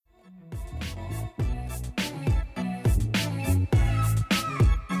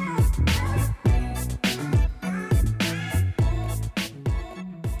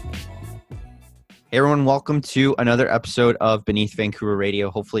Hey everyone, welcome to another episode of Beneath Vancouver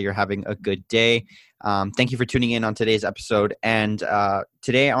Radio. Hopefully you're having a good day. Thank you for tuning in on today's episode. And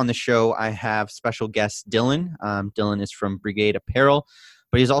today on the show, I have special guest Dylan. Dylan is from Brigade Apparel,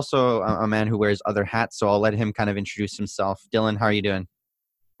 but he's also a man who wears other hats. So I'll let him kind of introduce himself. Dylan, how are you doing?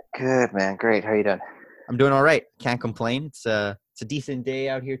 Good, man. Great. How are you doing? I'm doing all right. Can't complain. It's a decent day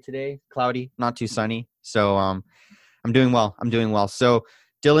out here today. Cloudy, not too sunny. So I'm doing well. So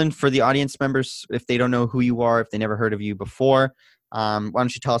Dylan, for the audience members, if they don't know who you are, if they never heard of you before, why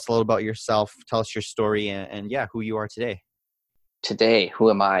don't you tell us a little about yourself, tell us your story, and who you are today. Today,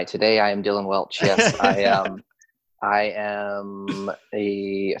 who am I? Today, I am Dylan Welch. Yes, I am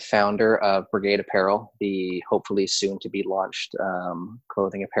a founder of Brigade Apparel, the hopefully soon to be launched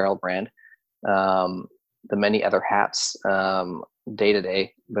clothing apparel brand. The many other hats, day to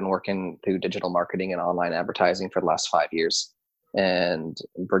day, been working through digital marketing and online advertising for the last 5 years. And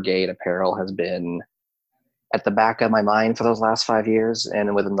Brigade Apparel has been at the back of my mind for those last 5 years.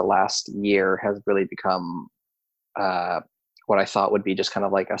 And within the last year has really become what I thought would be just kind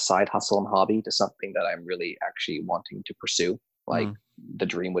of like a side hustle and hobby to something that I'm really actually wanting to pursue. Like the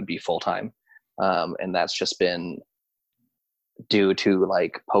dream would be full time. And that's just been due to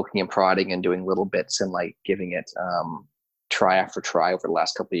like poking and prodding and doing little bits and like giving it try after try over the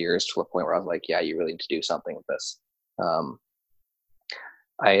last couple of years to the point where I was like, yeah, you really need to do something with this.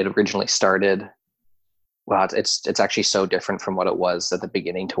 I had originally started, well, it's actually so different from what it was at the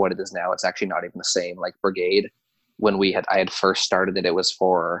beginning to what it is now. It's actually not even the same. Like Brigade, when I had first started it, it was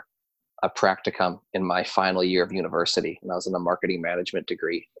for a practicum in my final year of university, and I was in a marketing management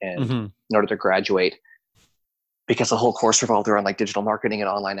degree. And in order to graduate, because the whole course revolved around like digital marketing and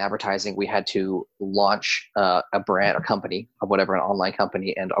online advertising, we had to launch a brand, a company, or whatever, an online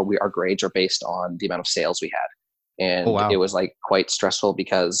company, and our grades are based on the amount of sales we had. And It was like quite stressful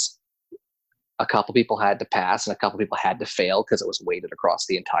because a couple people had to pass and a couple people had to fail because it was weighted across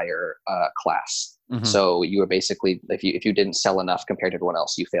the entire class. So you were basically, if you didn't sell enough compared to everyone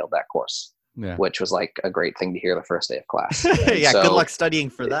else, you failed that course, which was like a great thing to hear the first day of class. Yeah, so, good luck studying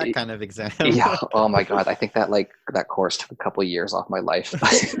for that kind of exam. Yeah. Oh my God. I think that course took a couple of years off my life,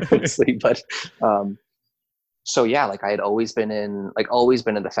 honestly. But so yeah, like I had always been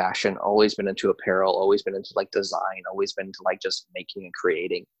into fashion, always been into apparel, always been into like design, always been into like just making and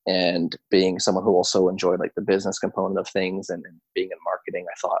creating, and being someone who also enjoyed like the business component of things and being in marketing.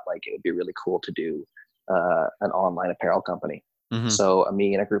 I thought like it would be really cool to do an online apparel company. So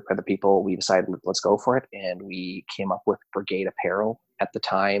me and a group of other people, we decided let's go for it, and we came up with Brigade Apparel at the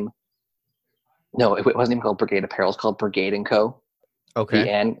time. No, it wasn't even called Brigade Apparel; it's called Brigade and Co.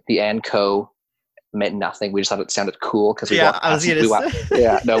 Okay. The and Co meant nothing. We just thought it sounded cool because we walked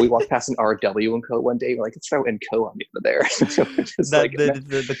past an RW and Co one day. We're like, let's throw and Co on the end of there. So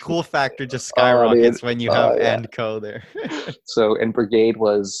the cool factor just skyrockets when you have and Co there. So, and Brigade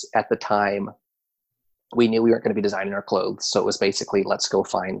was at the time, we knew we weren't going to be designing our clothes. So it was basically, let's go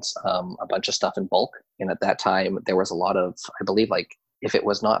find a bunch of stuff in bulk. And at that time, there was a lot of, I believe, like, if it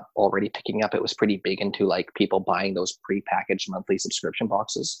was not already picking up, it was pretty big into like people buying those pre-packaged monthly subscription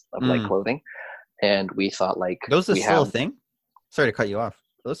boxes of like clothing. And we thought like, those are still a thing. Sorry to cut you off.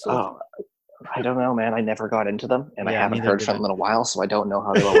 I don't know, man. I never got into them, and I haven't heard from them in a while, so I don't know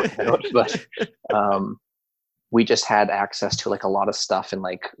how they all work out. But we just had access to like a lot of stuff, and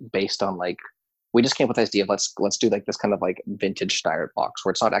like based on like, we just came up with the idea of let's do like this kind of like vintage style box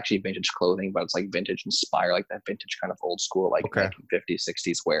where it's not actually vintage clothing, but it's like vintage inspired, like that vintage kind of old school like 1950s,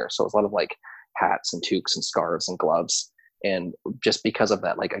 60s wear. So it's a lot of like hats and toques and scarves and gloves. And just because of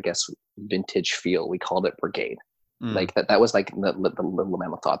that, like, I guess, vintage feel, we called it Brigade. Like that was like the little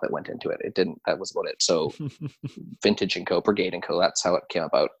amount of thought that went into it. That was about it. So Vintage and Co, Brigade and Co, that's how it came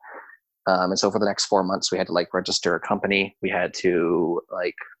about. And so for the next 4 months, we had to like register a company. We had to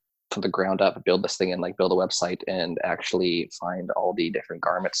like from the ground up build this thing and like build a website and actually find all the different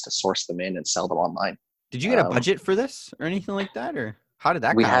garments to source them in and sell them online. Did you get a budget for this or anything like that? Or how did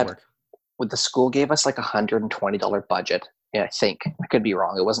that kind of work? With the school gave us like $120 budget. And I think I could be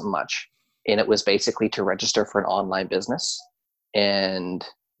wrong. It wasn't much. And it was basically to register for an online business, and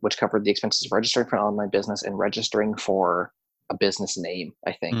which covered the expenses of registering for an online business and registering for a business name.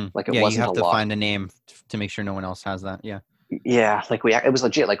 I think like it wasn't you have to find a name to make sure no one else has that. Yeah. Like it was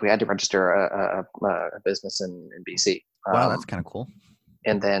legit. Like we had to register a business in BC. Wow. That's kind of cool.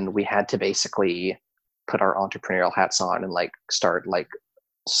 And then we had to basically put our entrepreneurial hats on and like start like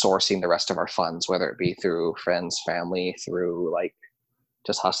sourcing the rest of our funds, whether it be through friends, family, through like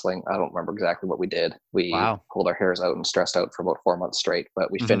just hustling. I don't remember exactly what we did. We pulled our hairs out and stressed out for about 4 months straight,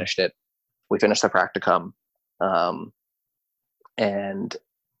 but we finished it. We finished the practicum. And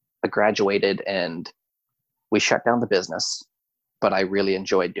I graduated and we shut down the business, but I really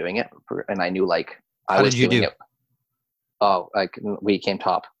enjoyed doing it. And I knew like I How was did you doing do? it. Oh, like we came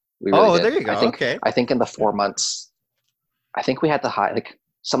top. We really Oh, did. there you go. Okay. I think in the 4 months, I think we had the high, like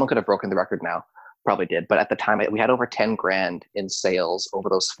someone could have broken the record now, probably did. But at the time we had over 10 grand in sales over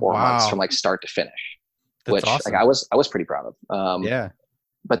those 4 months from Wow. like start to finish, That's which like awesome. I was pretty proud of. Yeah.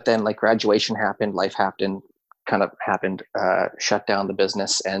 But then like graduation happened, life happened, kind of happened, shut down the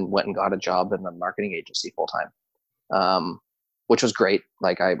business and went and got a job in a marketing agency full time, which was great.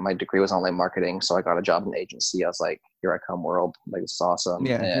 Like my degree was online marketing, so I got a job in the agency. I was like, here I come world, like this is awesome.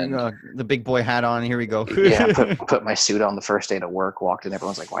 Yeah. Here you And go. The big boy hat on. Here we go. yeah, put my suit on the first day to work, walked in,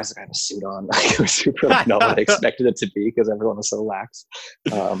 everyone's like, why does the guy have a suit on? Like, it was super like not what I expected it to be because everyone was so lax.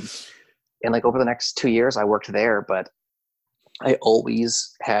 And like over the next 2 years I worked there, but I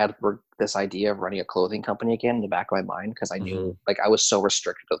always had this idea of running a clothing company again in the back of my mind because I knew like I was so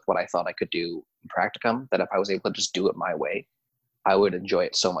restricted with what I thought I could do in practicum that if I was able to just do it my way, I would enjoy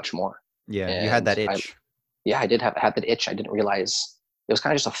it so much more. Yeah. You had And that itch. I did had that itch. I didn't realize it was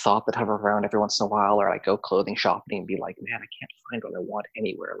kind of just a thought that hovered around every once in a while, or I'd go clothing shopping and be like, man, I can't find what I want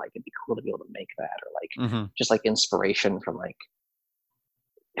anywhere. Like it'd be cool to be able to make that, or like Mm-hmm. just like inspiration from like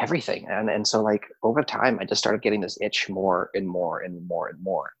everything. And so like over time I just started getting this itch more and more and more and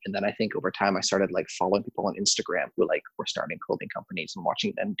more. And then I think over time I started like following people on Instagram who like were starting clothing companies and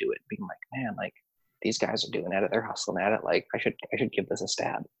watching them do it, being like, man, like these guys are doing it, they're hustling at it. Like I should give this a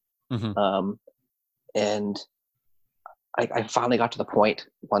stab. Mm-hmm. And I finally got to the point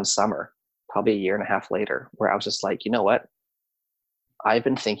one summer, probably a year and a half later, where I was just like, you know what? I've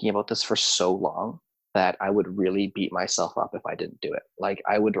been thinking about this for so long that I would really beat myself up if I didn't do it. Like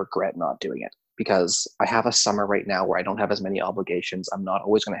I would regret not doing it because I have a summer right now where I don't have as many obligations. I'm not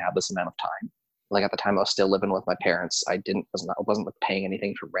always going to have this amount of time. Like at the time I was still living with my parents. I wasn't like paying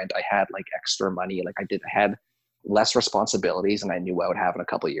anything for rent. I had like extra money. Like I had less responsibilities than I knew I would have in a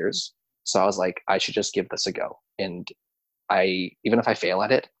couple of years. So I was like, I should just give this a go. And even if I fail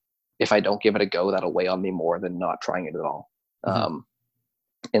at it, if I don't give it a go, that'll weigh on me more than not trying it at all. Mm-hmm.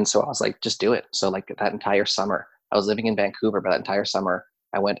 And so I was like, just do it. So like that entire summer, I was living in Vancouver, but that entire summer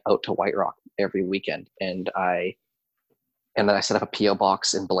I went out to White Rock every weekend and then I set up a PO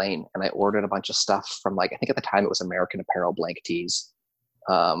box in Blaine and I ordered a bunch of stuff from like, I think at the time it was American Apparel blank tees.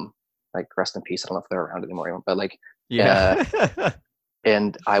 Like rest in peace. I don't know if they're around anymore, but like, Yeah.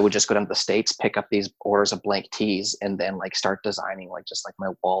 and I would just go down to the States, pick up these orders of blank tees, and then like start designing like just like my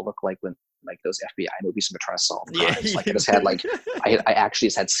wall look like when like those FBI movies when they're trying to solve crimes. Like I just had like I actually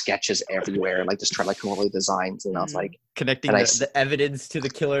just had sketches everywhere, like just trying to like come up with designs, and I was like connecting the evidence to the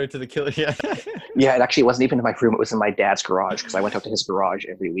killer. Yeah. Yeah, it actually wasn't even in my room; it was in my dad's garage because I went out to his garage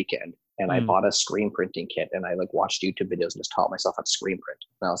every weekend, and I bought a screen printing kit, and I like watched YouTube videos and just taught myself how to screen print.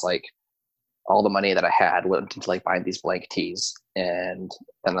 And I was like, all the money that I had went into like buying these blank tees and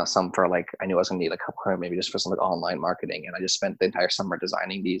then some for like, I knew I was gonna need a couple maybe just for some like online marketing. And I just spent the entire summer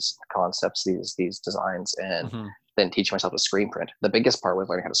designing these concepts, these designs, and then teaching myself to screen print. The biggest part was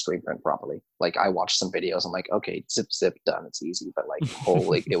learning how to screen print properly. Like I watched some videos. I'm like, okay, zip, done. It's easy. But like,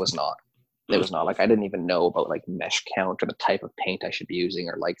 holy, it was not. It was not. Like I didn't even know about like mesh count or the type of paint I should be using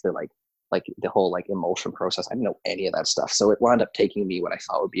or like the whole like emulsion process. I didn't know any of that stuff. So it wound up taking me what I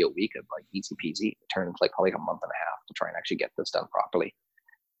thought would be a week of like easy peasy. It turned into like probably a month and a half to try and actually get this done properly.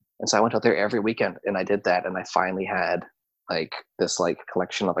 And so I went out there every weekend and I did that. And I finally had like this like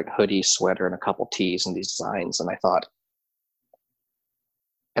collection of like hoodie, sweater, and a couple tees and these designs. And I thought,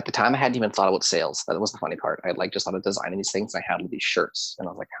 at the time I hadn't even thought about sales. That was the funny part. I had like just started designing these things and I had these shirts and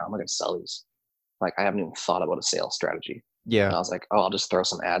I was like, how am I going to sell these? Like I haven't even thought about a sales strategy. Yeah. And I was like, oh, I'll just throw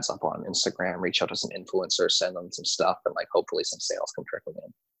some ads up on Instagram, reach out to some influencers, send them some stuff, and like hopefully some sales come trickling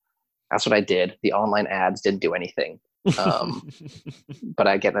in. That's what I did. The online ads didn't do anything. But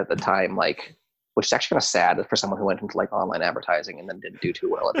I get at the time, like, which is actually kind of sad for someone who went into like online advertising and then didn't do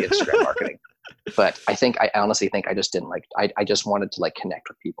too well at the Instagram marketing. But I honestly think I just didn't like, I just wanted to like connect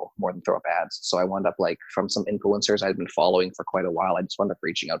with people more than throw up ads. So I wound up like from some influencers I'd been following for quite a while. I just wound up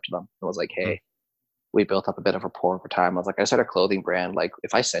reaching out to them. I was like, hey, we built up a bit of rapport over time. I was like, I started a clothing brand. Like,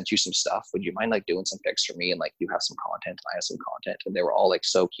 if I sent you some stuff, would you mind like doing some pics for me? And like, you have some content, and I have some content, and they were all like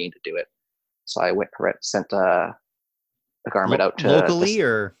so keen to do it. So I sent a garment out to locally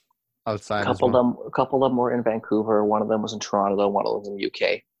or outside. A couple of them were in Vancouver. One of them was in Toronto. One of them was in the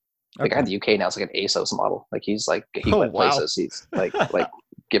UK. The guy in the UK now is like an ASOS model. Like he's like he went places. He's like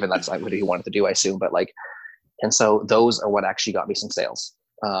given that's like what he wanted to do, I assume. But like, and so those are what actually got me some sales.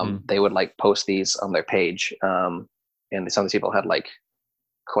 They would like post these on their page. And some of these people had like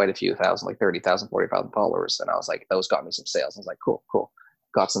quite a few thousand, like 30,000, 40,000 followers. And I was like, those got me some sales. I was like, cool.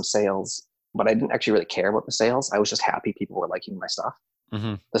 got some sales, but I didn't actually really care about the sales. I was just happy people were liking my stuff.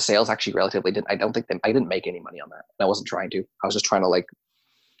 Mm-hmm. The sales actually relatively didn't, I don't think I didn't make any money on that. And I wasn't trying to. I was just trying to like,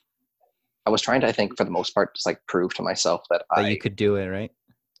 I was trying to, I think for the most part, just like prove to myself that you could do it, right?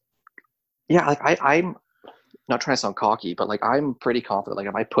 Yeah, like I'm not trying to sound cocky, but like I'm pretty confident. Like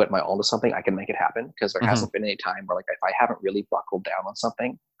if I put my all to something, I can make it happen, because there hasn't been any time where like if I haven't really buckled down on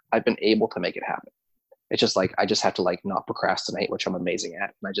something, I've been able to make it happen. It's just like I just have to like not procrastinate, which I'm amazing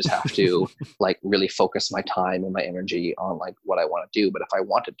at, and I just have to like really focus my time and my energy on like what I want to do. But if I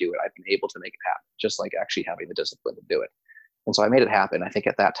want to do it, I've been able to make it happen, just like actually having the discipline to do it. And so I made it happen. I think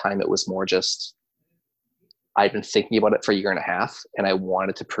at that time it was more just I'd been thinking about it for a year and a half, and I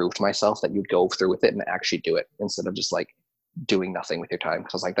wanted to prove to myself that you'd go through with it and actually do it instead of just like doing nothing with your time.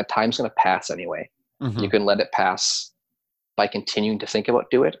 Because I was like, the time's going to pass anyway. You can let it pass by continuing to think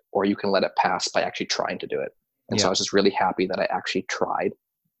about do it, or you can let it pass by actually trying to do it. And so I was just really happy that I actually tried.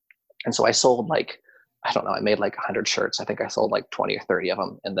 And so I sold like, I don't know, I made like 100 shirts. I think I sold like 20 or 30 of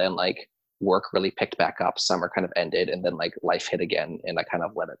them. And then like work really picked back up. Summer kind of ended, and then like life hit again, and I kind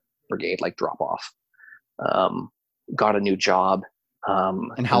of let it Brigade like drop off. Got a new job.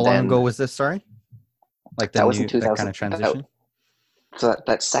 And how long ago was this? Sorry, like that was in 2000. That kind of transition. So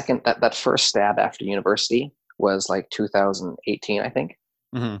that first stab after university was like 2018, I think.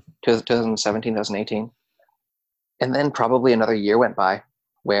 2017, 2018. And then probably another year went by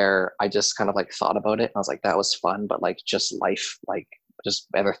where I just kind of like thought about it. I was like, that was fun, but like just life, like just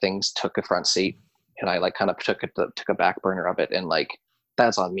other things took a front seat, and I like kind of took a back burner of it, and like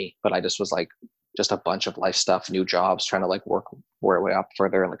that's on me. But I just was like just a bunch of life stuff, new jobs, trying to like work way up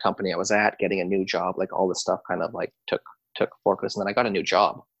further in the company I was at, getting a new job, like all this stuff kind of like took focus. And then I got a new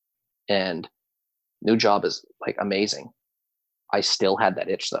job, and new job is like amazing. I still had that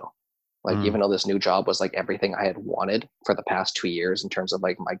itch though. Like even though this new job was like everything I had wanted for the past 2 years in terms of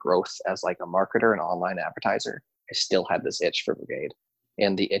like my growth as like a marketer and online advertiser, I still had this itch for Brigade.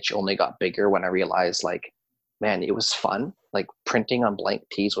 And the itch only got bigger when I realized like, man, it was fun. Like printing on blank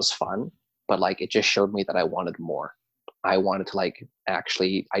tees was fun, but like it just showed me that I wanted more. I wanted to like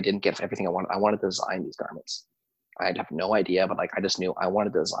actually, I didn't get everything I wanted. I wanted to design these garments. I'd have no idea, but like I just knew I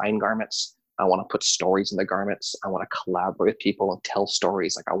wanted to design garments. I want to put stories in the garments. I want to collaborate with people and tell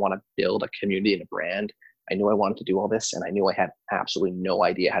stories. Like I want to build a community and a brand. I knew I wanted to do all this, and I knew I had absolutely no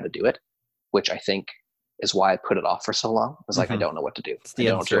idea how to do it, which I think is why I put it off for so long. I was like, I don't know what to do. It's the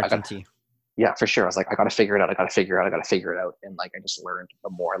uncertainty. Yeah, for sure. I was like, I got to figure it out. I got to figure it out. And like, I just learned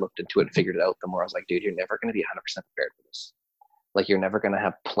the more I looked into it and figured it out, the more I was like, dude, you're never going to be 100% prepared for this. Like you're never going to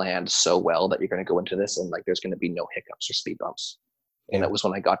have planned so well that you're going to go into this and like there's going to be no hiccups or speed bumps. And it was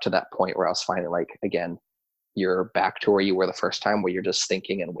when I got to that point where I was finally like, again, you're back to where you were the first time, where you're just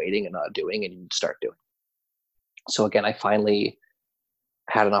thinking and waiting and not doing, and you start doing. So again, I finally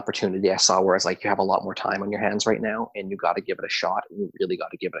had an opportunity I saw where I was like, you have a lot more time on your hands right now, and you got to give it a shot. And you really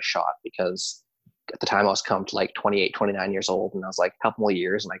got to give it a shot, because at the time I was come to like 28, 29 years old, and I was like, a couple more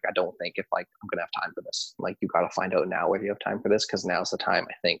years, and like, I don't think if like I'm going to have time for this. Like, you got to find out now whether you have time for this, because now's the time.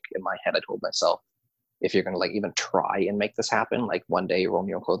 I think in my head, I told myself, if you're going to like even try and make this happen, like one day you own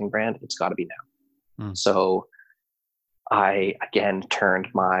your own clothing brand, it's got to be now. So I again turned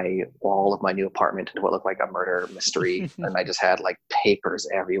my wall of my new apartment into what looked like a murder mystery. And I just had like papers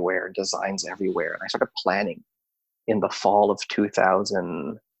everywhere, designs everywhere. And I started planning in the fall of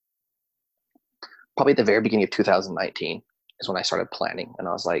 2000, probably at the very beginning of 2019 is when I started planning. And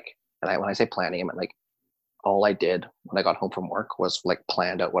I was like, when I say planning, I mean like all I did when I got home from work was like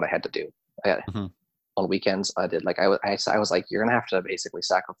planned out what I had to do. On weekends, I did like I was like, you're gonna have to basically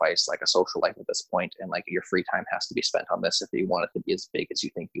sacrifice like a social life at this point, and like your free time has to be spent on this if you want it to be as big as you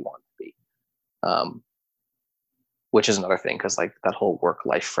think you want it to be. Which is another thing, because like that whole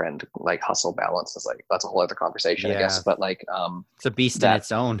work-life friend like hustle balance is like that's a whole other conversation, I guess. But like it's a beast in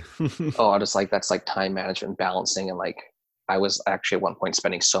its own. I just like that's like time management, balancing, and like I was actually at one point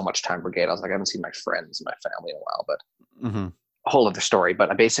spending so much time Brigade. I was like, I haven't seen my friends and my family in a while, but a whole other story. But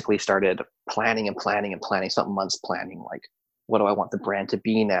I basically started planning, some months planning, like what do I want the brand to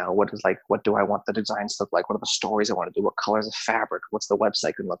be now? What do I want the designs to look like? What are the stories I want to do? What colors of fabric? What's the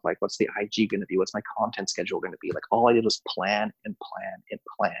website going to look like? What's the IG going to be? What's my content schedule going to be? Like all I did was plan.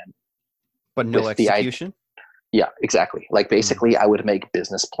 But no execution? Yeah, exactly. Like basically I would make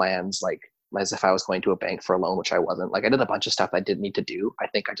business plans like as if I was going to a bank for a loan, which I wasn't. Like I did a bunch of stuff I didn't need to do. I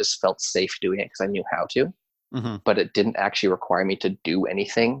think I just felt safe doing it because I knew how to. But it didn't actually require me to do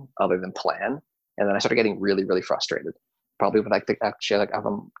anything other than plan. And then I started getting really, really frustrated. Probably when I think actually like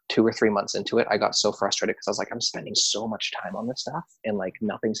I'm 2 or 3 months into it, I got so frustrated because I was like, I'm spending so much time on this stuff and like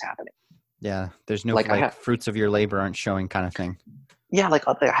nothing's happening. Yeah, there's no like fruits of your labor aren't showing kind of thing. yeah, like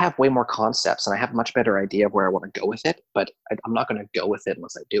I have way more concepts and I have a much better idea of where I want to go with it, but I'm not going to go with it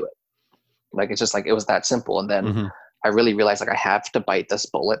unless I do it. Like, it's just like, it was that simple. And then Mm-hmm. I really realized like I have to bite this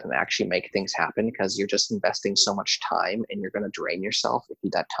bullet and actually make things happen, because you're just investing so much time and you're going to drain yourself if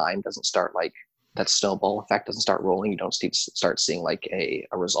that time doesn't start, like that snowball effect doesn't start rolling. You don't start seeing like a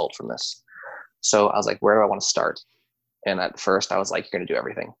result from this. So I was like, where do I want to start? And at first I was like, you're going to do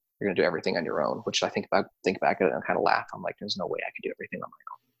everything. You're going to do everything on your own, which I think back at it and kind of laugh. I'm like, there's no way I could do everything on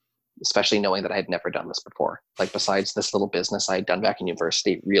my own, especially knowing that I had never done this before. Like, besides this little business I had done back in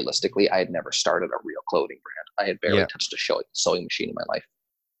university, realistically, I had never started a real clothing brand. I had barely Yeah. touched a sewing machine in my life.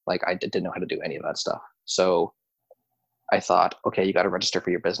 Like, I didn't know how to do any of that stuff. So I thought, okay, you got to register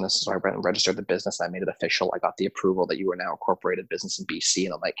for your business. So I went and registered the business and I made it official. I got the approval that you are now a incorporated business in BC.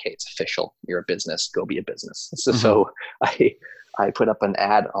 And I'm like, hey, it's official. You're a business. Go be a business. So, Mm-hmm. so I put up an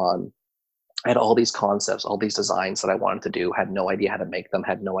ad on, I had all these concepts, all these designs that I wanted to do, had no idea how to make them,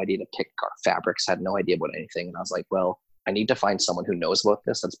 had no idea to pick fabrics, had no idea about anything. And I was like, well, I need to find someone who knows about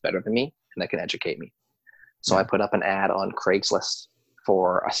this that's better than me and that can educate me. So I put up an ad on Craigslist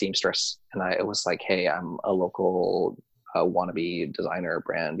for a seamstress. And it was like, hey, I'm a local wannabe designer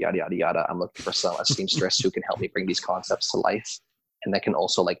brand, yada, yada, yada. I'm looking for a seamstress who can help me bring these concepts to life and that can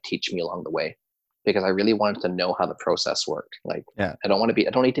also like teach me along the way, because I really wanted to know how the process worked. Like, Yeah. I don't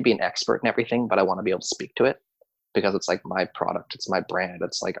need to be an expert in everything, but I want to be able to speak to it, because it's like my product, it's my brand.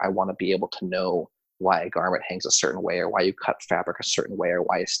 It's like, I want to be able to know why a garment hangs a certain way, or why you cut fabric a certain way, or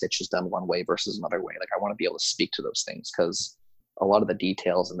why a stitch is done one way versus another way. Like, I want to be able to speak to those things, because a lot of the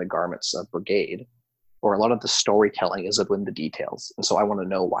details in the garments of Brigade, or a lot of the storytelling, is within the details. And so I want to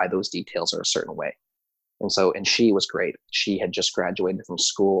know why those details are a certain way. And she was great. She had just graduated from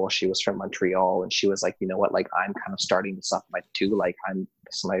school. She was from Montreal, and she was like, you know what, like, I'm kind of starting this up too. Like,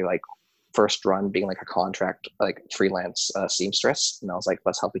 this is my like first run being like a contract, like freelance seamstress. And I was like,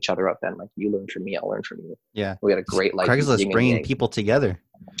 let's help each other out then. Like, you learn from me, I'll learn from you. Yeah. We had a great like Craigslist bringing people together.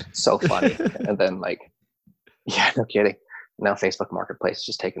 So funny. And then like, yeah, no kidding. Now Facebook Marketplace is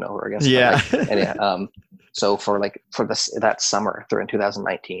just taking over, I guess. Yeah. So for that summer, in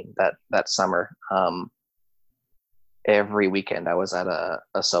 2019, that summer, every weekend I was at a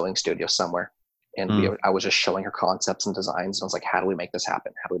sewing studio somewhere, and I was just showing her concepts and designs. And I was like, how do we make this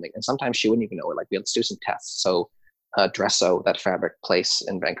happen? How do we make? And sometimes she wouldn't even know it. Like, let's do some tests. So Dresso, that fabric place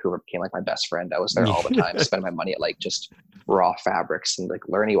in Vancouver, became like my best friend. I was there all the time, spending my money at like just raw fabrics and like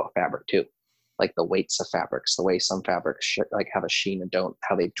learning about fabric too. Like the weights of fabrics, the way some fabrics like have a sheen and don't,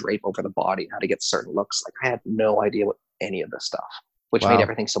 how they drape over the body, how to get certain looks. Like, I had no idea what any of this stuff, which made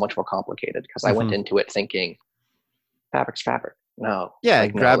everything so much more complicated, because I went into it thinking fabric's fabric. No. Yeah.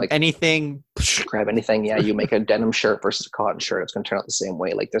 Like, grab no, like, anything. grab anything. Yeah. You make a denim shirt versus a cotton shirt, it's going to turn out the same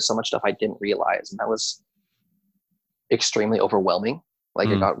way. Like, there's so much stuff I didn't realize. And that was extremely overwhelming. Like,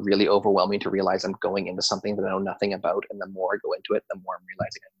 it got really overwhelming to realize I'm going into something that I know nothing about. And the more I go into it, the more I'm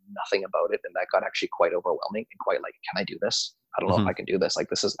realizing I know nothing about it. And that got actually quite overwhelming and quite like, can I do this? I don't know if I can do this. Like,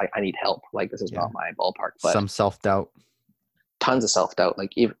 this is, I need help. Like, this is not my ballpark, but some self-doubt, tons of self-doubt.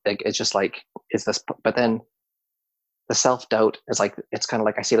 Like, even, like, it's just like, is this, but then the self-doubt is like, it's kind of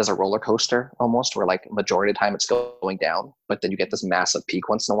like, I see it as a roller coaster almost, where like majority of the time it's going down, but then you get this massive peak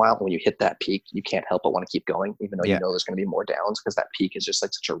once in a while. And when you hit that peak, you can't help but want to keep going, even though you know there's going to be more downs, because that peak is just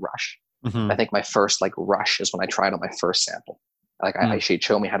like such a rush. I think my first like rush is when I tried on my first sample. Like, she'd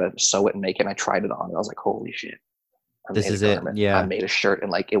show me how to sew it and make it, and I tried it on, and I was like, holy shit. This is it. Yeah. I made a shirt,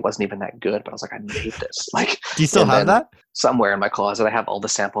 and like, it wasn't even that good, but I was like, I made this. Like, do you still have that? Somewhere in my closet, I have all the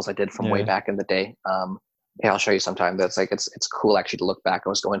samples I did from way back in the day. Yeah, I'll show you sometime. That's like, it's cool actually to look back. I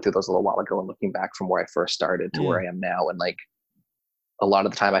was going through those a little while ago and looking back from where I first started to where I am now. And like, a lot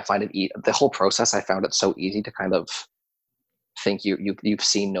of the time I find it, the whole process, I found it so easy to kind of think you've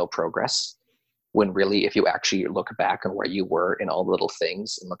seen no progress, when really, if you actually look back on where you were in all the little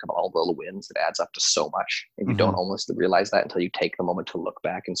things and look at all the little wins, it adds up to so much. And you don't almost realize that until you take the moment to look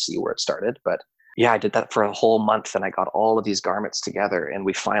back and see where it started. But yeah, I did that for a whole month, and I got all of these garments together, and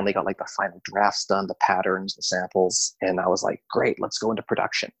we finally got like the final drafts done, the patterns, the samples. And I was like, great, let's go into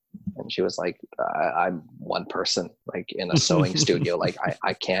production. And she was like, I'm one person, like in a sewing studio. Like,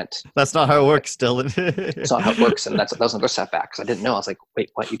 I can't. That's not how it works, Dylan. It's not how it works. And that was another setback, because I didn't know. I was like,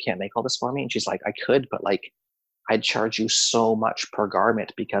 wait, what? You can't make all this for me? And she's like, I could, but like, I'd charge you so much per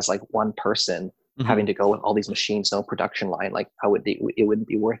garment, because like one person having to go with all these machines, no production line, like it wouldn't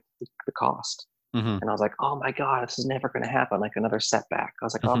be worth the cost. And I was like, oh my God, this is never going to happen. Like, another setback. I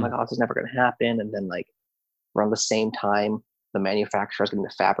was like, oh my God, this is never going to happen. And then like, around the same time, the manufacturer I was getting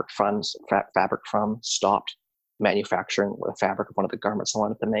the fabric from stopped manufacturing the fabric of one of the garments I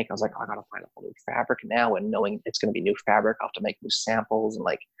wanted to make. I was like, oh, I gotta find a whole new fabric now, and knowing it's gonna be new fabric, I'll have to make new samples. And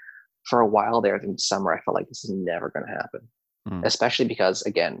like for a while there in the summer, I felt like this is never gonna happen. Mm. Especially because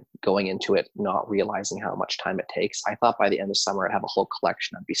again, going into it, not realizing how much time it takes. I thought by the end of summer I'd have a whole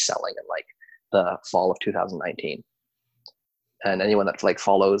collection I'd be selling in like the fall of 2019. And anyone that like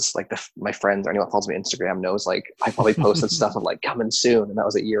follows like my friends or anyone that follows me on Instagram knows like I probably posted stuff of like coming soon, and that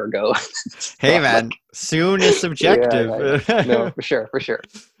was a year ago. Hey So, man, like, soon is subjective. no, for sure.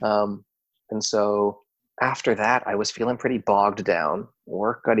 And so after that, I was feeling pretty bogged down.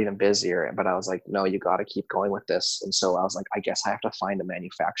 Work got even busier, but I was like, no, you got to keep going with this. And so I was like, I guess I have to find a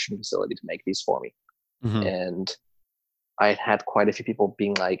manufacturing facility to make these for me. Mhm. And I had quite a few people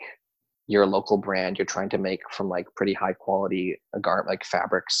being like, you're a local brand, you're trying to make from like pretty high quality garment like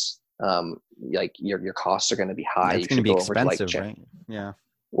fabrics. Like your costs are going to be high. That's You going to should be go over to like expensive, right? Yeah.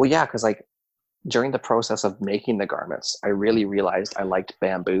 well, yeah, because like during the process of making the garments, I really realized I liked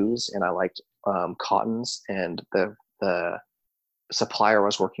bamboos and I liked cottons, and the supplier I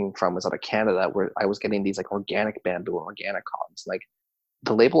was working from was out of Canada, where I was getting these like organic bamboo and organic cottons. Like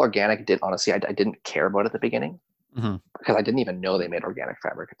the label organic did honestly, I didn't care about it at the beginning Hmm. because I didn't even know they made organic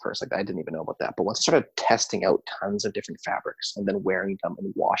fabric at first. Like I didn't even know about that. But once I started testing out tons of different fabrics and then wearing them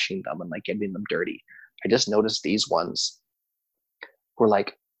and washing them and like getting them dirty, I just noticed these ones were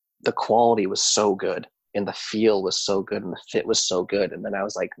like the quality was so good and the feel was so good and the fit was so good. And then I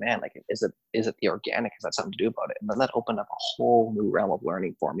was like, man, like is it the organic? Is that something to do about it? And then that opened up a whole new realm of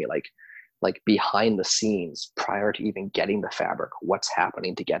learning for me, like behind the scenes prior to even getting the fabric, what's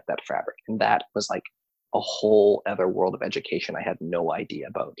happening to get that fabric. And that was like a whole other world of education I had no idea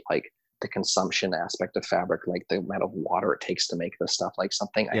about. Like the consumption aspect of fabric, like the amount of water it takes to make this stuff, like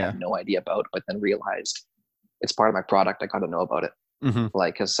something I Yeah. had no idea about, but then realized it's part of my product. I got to know about it. Hmm.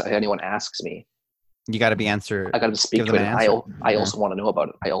 Like, because anyone asks me, You got to be answer. I got to speak Give to them it. an And answer. I Yeah. also want to know about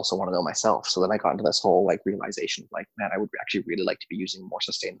it. I also want to know myself. So then I got into this whole like realization, like, man, I would actually really like to be using more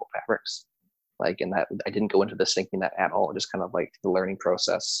sustainable fabrics. Like, and that I didn't go into this thinking that at all. Just kind of like the learning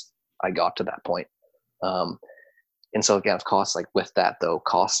process, I got to that point. Um, and so again, of course, like with that though,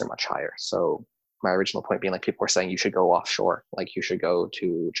 costs are much higher. So my original point being like people were saying you should go offshore, like you should go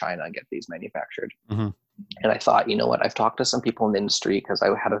to China and get these manufactured. Hmm. And I thought, you know what? I've talked to some people in the industry because I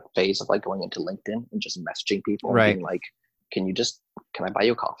had a phase of like going into LinkedIn and just messaging people and Right. being like, can I buy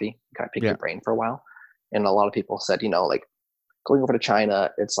you a coffee? Can I pick Yeah. your brain for a while? And a lot of people said, like going over to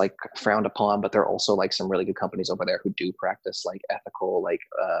China, it's like frowned upon, but there are also like some really good companies over there who do practice like ethical, like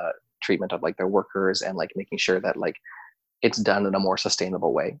treatment of like their workers and like making sure that like it's done in a more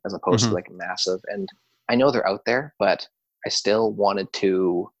sustainable way as opposed Mhm. to like massive. And I know they're out there, but I still wanted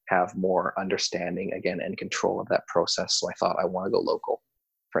to have more understanding again and control of that process. So I thought I want to go local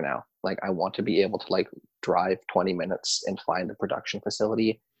for now. Like I want to be able to like drive 20 minutes and find the production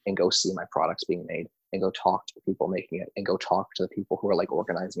facility and go see my products being made and go talk to the people making it and go talk to the people who are like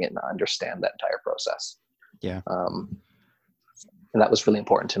organizing it and understand that entire process. Yeah. And that was really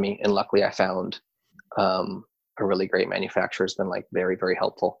important to me. And luckily I found a really great manufacturer has been like very, very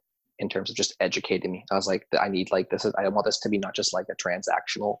helpful in terms of just educating me. I was like, I want this to be not just like a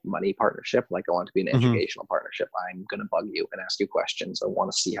transactional money partnership. Like I want it to be an Mhm. educational partnership. I'm going to bug you and ask you questions. I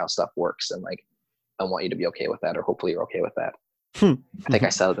want to see how stuff works. And like, I want you to be okay with that, or hopefully you're okay with that. I think I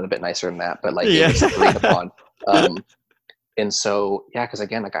said it a bit nicer than that, but like Yeah. it was agreed upon. And so, yeah, cause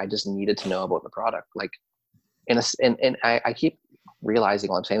again, like I just needed to know about the product. Like and I keep realizing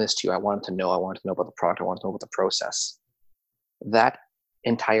while I'm saying this to you, I wanted to know about the product. I wanted to know about the process. That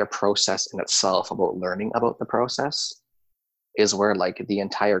entire process in itself about learning about the process is where like the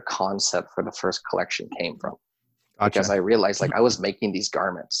entire concept for the first collection came from. Gotcha. Because I realized like I was making these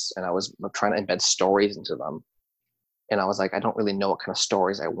garments and I was trying to embed stories into them. And I was like, I don't really know what kind of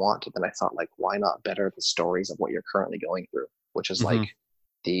stories I want. And then I thought like, why not better the stories of what you're currently going through, which is Mhm. like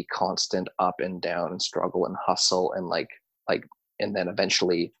the constant up and down and struggle and hustle and like, and then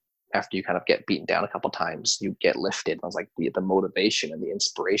eventually after you kind of get beaten down a couple times, you get lifted. And I was like the motivation and the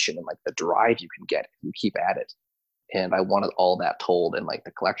inspiration and like the drive you can get if you keep at it. And I wanted all that told in like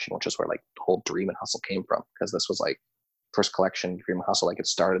the collection, which is where like the whole dream and hustle came from. Because this was like first collection, Dream and Hustle, like it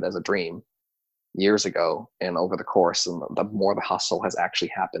started as a dream years ago, and over the course, and the more the hustle has actually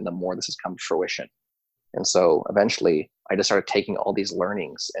happened, the more this has come to fruition. And so eventually I just started taking all these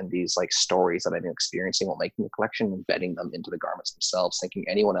learnings and these like stories that I've been experiencing while making the collection and embedding them into the garments themselves, thinking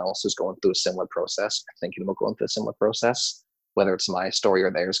anyone else who's going through a similar process, thinking about going through a similar process, whether it's my story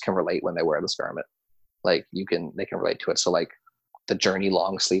or theirs, can relate when they wear this garment. Like they can relate to it. So like the journey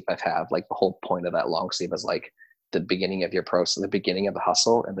long sleeve I've had, like the whole point of that long sleeve is like the beginning of your process, the beginning of the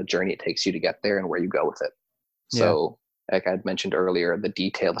hustle and the journey it takes you to get there and where you go with it. Yeah. So like I'd mentioned earlier,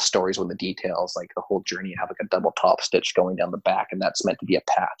 the stories with the details, like the whole journey, you have like a double top stitch going down the back, and that's meant to be a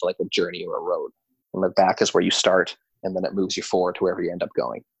path, like a journey or a road. And the back is where you start, and then it moves you forward to wherever you end up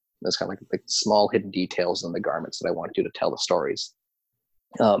going. And there's kind of like small hidden details in the garments that I want to do to tell the stories.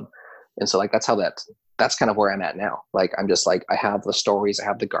 And so like that's kind of where I'm at now. Like I'm just like, I have the stories, I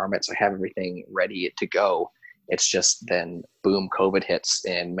have the garments, I have everything ready to go. It's just then boom, COVID hits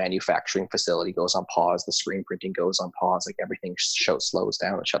and manufacturing facility goes on pause, the screen printing goes on pause, like everything slows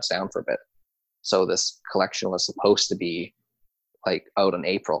down and shuts down for a bit. So this collection was supposed to be like out in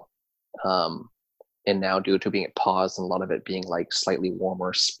April. And now due to being paused and a lot of it being like slightly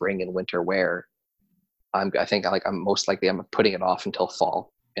warmer spring and winter wear, I think like I'm most likely I'm putting it off until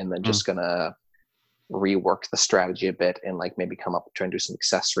fall, and then just gonna rework the strategy a bit and like maybe come up try and do some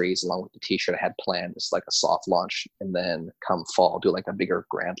accessories along with the t-shirt I had planned, just like a soft launch, and then come fall do like a bigger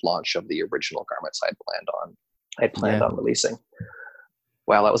grand launch of the original garments I'd planned on releasing.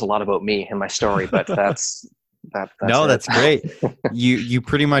 Well, that was a lot about me and my story, but that's no, it. that's great. You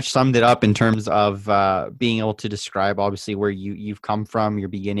pretty much summed it up in terms of being able to describe obviously where you've come from, your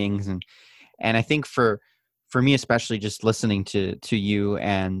beginnings, and I think for me, especially just listening to you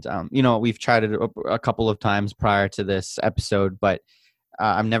and, we've chatted a couple of times prior to this episode, but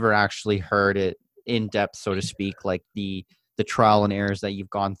I've never actually heard it in depth, so to speak, like the trial and errors that you've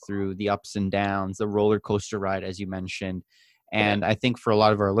gone through, the ups and downs, the roller coaster ride, as you mentioned. And I think for a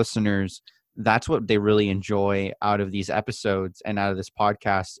lot of our listeners, that's what they really enjoy out of these episodes and out of this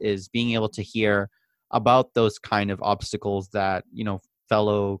podcast, is being able to hear about those kind of obstacles that,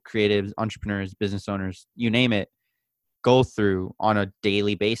 fellow creatives, entrepreneurs, business owners, you name it, go through on a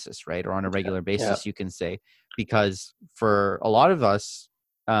daily basis, right? Or on a regular basis, you can say, because for a lot of us,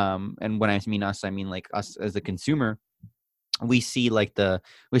 and when I mean us, I mean like us as a consumer, we see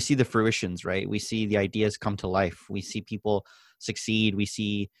the fruitions, right? We see the ideas come to life. We see people succeed. We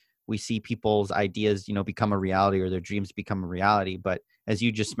see people's ideas, become a reality, or their dreams become a reality. But as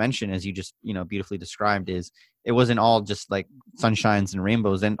you just mentioned, as you just, beautifully described, is it wasn't all just like sunshines and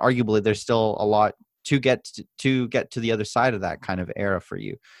rainbows. And arguably there's still a lot to get to the other side of that kind of era for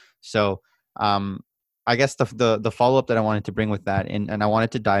you. So, I guess the follow-up that I wanted to bring with that, and I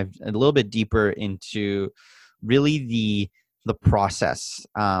wanted to dive a little bit deeper into really the process.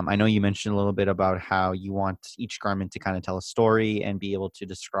 I know you mentioned a little bit about how you want each garment to kind of tell a story and be able to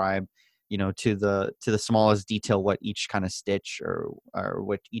describe, to the smallest detail what each kind of stitch or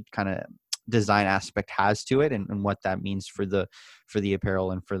what each kind of design aspect has to it, and what that means for the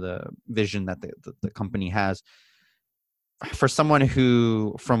apparel and for the vision that the company has. For someone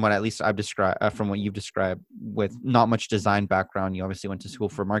who, from what at least I've described, from what you've described, with not much design background, you obviously went to school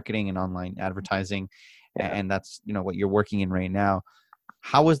for marketing and online advertising, and that's what you're working in right now.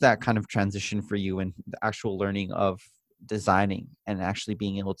 How was that kind of transition for you in the actual learning of designing and actually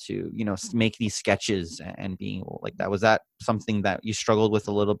being able to make these sketches and being like that? Was that something that you struggled with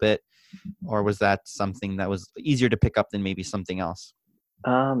a little bit, or was that something that was easier to pick up than maybe something else?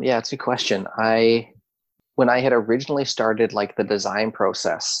 Yeah, it's a good question. When I had originally started like the design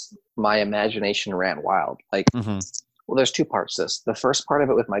process, my imagination ran wild. Like, well, there's two parts to this. The first part of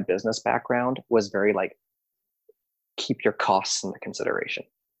it with my business background was very like, keep your costs into consideration.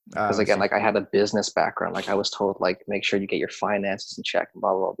 Because again, like I had a business background, like I was told like, make sure you get your finances in check and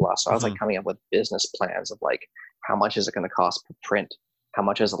blah, blah, blah. So I was like coming up with business plans of like, how much is it going to cost per print? How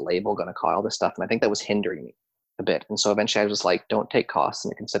much is a label going to cost? All this stuff. And I think that was hindering me a bit. And so eventually I was like, don't take costs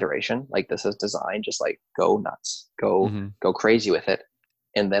into consideration. Like this is design, just like go nuts, go crazy with it,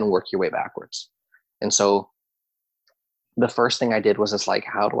 and then work your way backwards. And so the first thing I did was just like,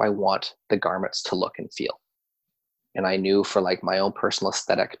 how do I want the garments to look and feel? And I knew for like my own personal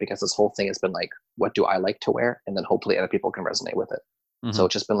aesthetic, because this whole thing has been like, what do I like to wear? And then hopefully other people can resonate with it. So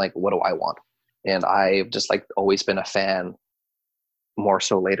it's just been like, what do I want? And I've just like always been a fan, more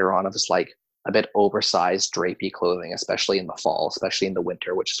so later on, of just like a bit oversized drapey clothing, especially in the fall, especially in the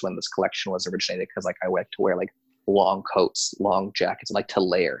winter, which is when this collection was originated. Cause like I like to wear like long coats, long jackets, like to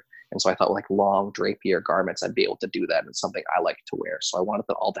layer. And so I thought like long drapier garments, I'd be able to do that. And it's something I like to wear. So I wanted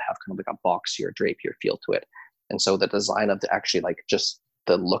them all to have kind of like a boxier, drapier feel to it. And so the design of the actually like just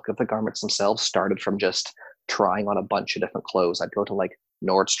the look of the garments themselves started from just trying on a bunch of different clothes. I'd go to like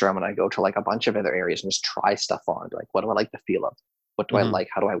Nordstrom and I'd go to like a bunch of other areas and just try stuff on. Like, what do I like the feel of? What do I like?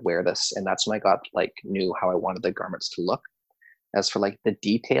 How do I wear this? And that's when I got like knew how I wanted the garments to look. As for like the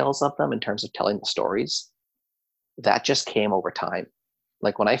details of them in terms of telling the stories, that just came over time.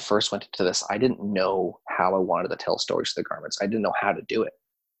 Like when I first went into this, I didn't know how I wanted to tell stories to the garments. I didn't know how to do it.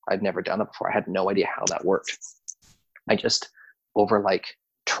 I'd never done it before. I had no idea how that worked. I just, over like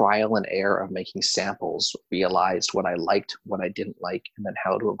trial and error of making samples, realized what I liked, what I didn't like, and then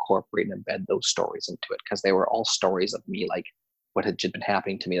how to incorporate and embed those stories into it, because they were all stories of me, like what had just been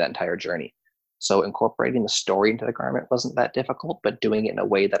happening to me that entire journey. So incorporating the story into the garment wasn't that difficult, but doing it in a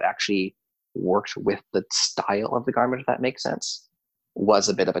way that actually worked with the style of the garment, if that makes sense, was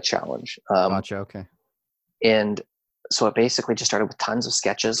a bit of a challenge. Gotcha. Okay. And so it basically just started with tons of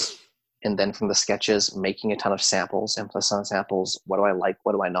sketches. And then from the sketches, making a ton of samples, implement on samples. What do I like?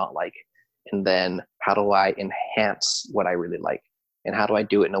 What do I not like? And then how do I enhance what I really like? And how do I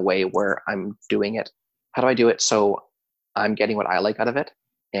do it in a way where I'm doing it? How do I do it so I'm getting what I like out of it?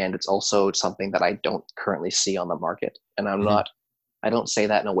 And it's also something that I don't currently see on the market. And I'm not, I don't say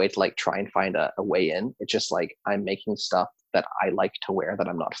that in a way to like try and find a way in. It's just like I'm making stuff that I like to wear that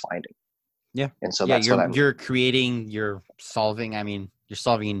I'm not finding. Yeah. And so yeah, that's what I'm, you're creating, you're solving, I mean, you're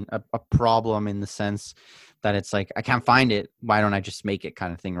solving a problem in the sense that it's like, I can't find it. Why don't I just make it,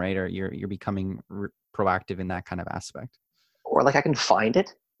 kind of thing, right? Or you're becoming proactive in that kind of aspect. or like I can find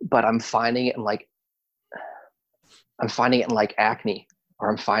it, but I'm finding it in like, Acne, or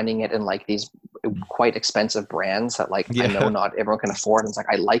I'm finding it in like these quite expensive brands that like I know not everyone can afford. And it's like,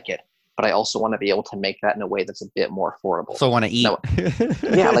 I like it, but I also want to be able to make that in a way that's a bit more affordable. So want to eat. Now,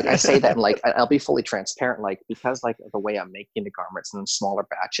 yeah, like I say that, and like I'll be fully transparent, like because like the way I'm making the garments in smaller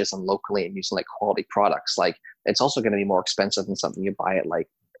batches and locally and using like quality products, like it's also going to be more expensive than something you buy at like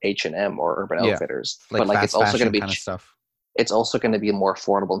H&M or Urban Outfitters. Like, but like it's also going to be kind of stuff. It's also going to be more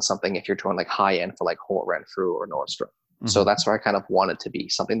affordable than something if you're doing like high end for like Holt Renfrew or Nordstrom. So that's where I kind of want it to be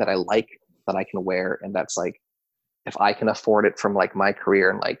something that I like, that I can wear, and that's like if I can afford it from like my career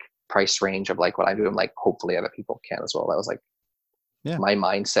and like price range of like what I do, and like hopefully other people can as well. That was like my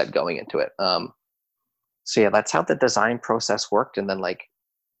mindset going into it. So yeah, that's how the design process worked. And then like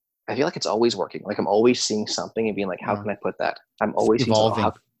I feel like it's always working. Like I'm always seeing something and being like, how can I put that? I'm always seeing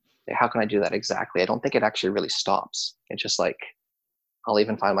something, how can I do that exactly? I don't think it actually really stops. It's just like I'll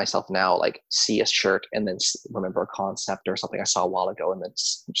even find myself now like see a shirt and then remember a concept or something I saw a while ago and then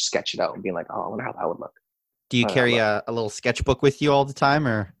sketch it out and being like, oh, I wonder how that would look. Do you carry a little sketchbook with you all the time,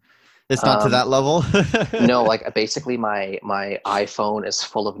 or it's not to that level? No, like basically my iPhone is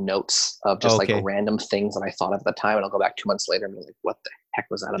full of notes of just like random things that I thought of at the time, and I'll go back 2 months later and be like, what the heck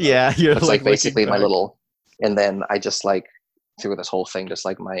was that about? Yeah, you're it's like basically my little, and then I just like through this whole thing, just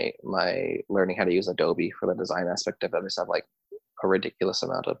like my learning how to use Adobe for the design aspect of it. I just have like a ridiculous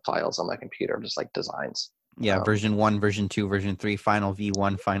amount of files on my computer, just like designs. Yeah, version 1, version 2, version 3, final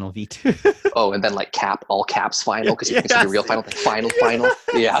V1, final V2. Oh, and then like all caps final, because you can see the real final, final.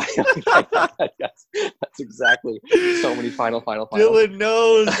 Yeah. Yes, that's exactly. So many final. Dylan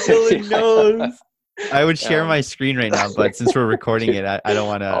knows. I would share my screen right now, but since we're recording it, I don't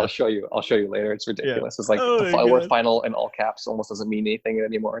want to. I'll show you later. It's ridiculous. It's like the word final in all caps almost doesn't mean anything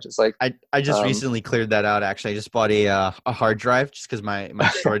anymore. It's just like I just recently cleared that out. Actually, I just bought a hard drive just because my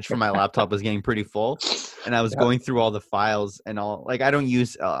storage for my laptop was getting pretty full, and I was going through all the files and all. Like I don't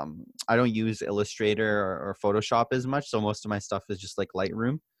use Illustrator or Photoshop as much, so most of my stuff is just like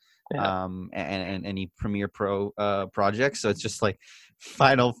Lightroom. And any Premiere Pro projects. So it's just like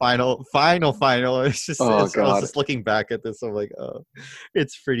final. It's just I was just looking back at this. I'm like, oh,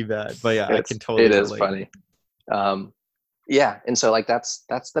 it's pretty bad. But yeah, I can totally. It is funny. Yeah, and so like that's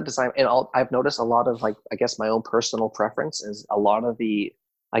the design. And I've noticed a lot of like I guess my own personal preference is a lot of the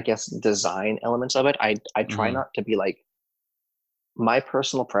I guess design elements of it. I try not to be like my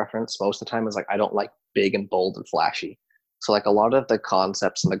personal preference most of the time is like I don't like big and bold and flashy. So like a lot of the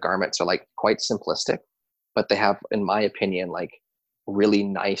concepts and the garments are like quite simplistic, but they have, in my opinion, like really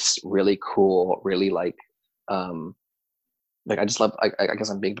nice, really cool, really like I just love, I guess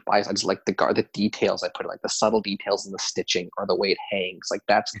I'm big biased. I just like the details I put in, like the subtle details in the stitching or the way it hangs. Like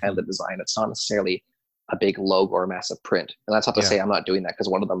that's kind of the design. It's not necessarily a big logo or a massive print. And that's not to say I'm not doing that, because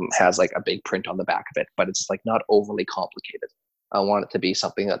one of them has like a big print on the back of it, but it's like not overly complicated. I want it to be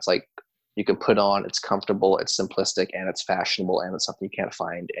something that's like, you can put on, it's comfortable, it's simplistic, and it's fashionable, and it's something you can't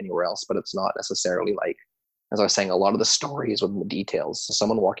find anywhere else, but it's not necessarily like, as I was saying, a lot of the stories within the details. So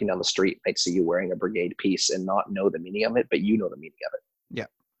someone walking down the street might see you wearing a Brigade piece and not know the meaning of it, but you know the meaning of it. Yeah.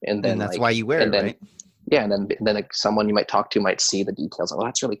 And then that's why you wear it, right? Yeah, and then like someone you might talk to might see the details. Oh,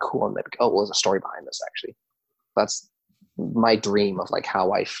 that's really cool. And they're like, oh, well, there's a story behind this, actually. That's my dream of like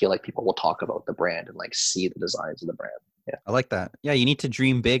how I feel like people will talk about the brand and like see the designs of the brand. Yeah. I like that. Yeah, you need to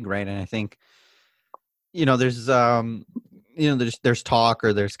dream big, right? And I think, there's there's talk,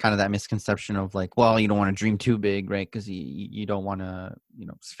 or there's kind of that misconception of like, well, you don't want to dream too big, right? Because you don't want to,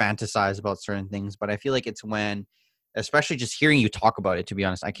 fantasize about certain things. But I feel like it's when, especially just hearing you talk about it, to be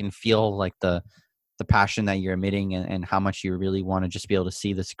honest, I can feel like the the passion that you're emitting, and how much you really want to just be able to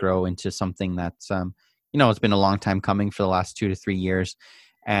see this grow into something that's, it's been a long time coming for the last 2 to 3 years.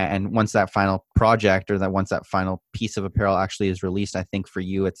 And once that final project, or once that final piece of apparel actually is released, I think for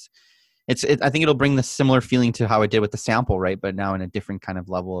you, I think it'll bring the similar feeling to how it did with the sample, right? But now in a different kind of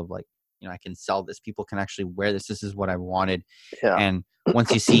level of like, I can sell this. People can actually wear this. This is what I wanted. Yeah. And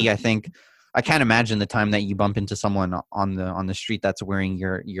once you see, I can't imagine the time that you bump into someone on the street that's wearing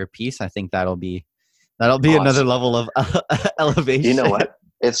your piece. I think that'll be another level of elevation. You know what?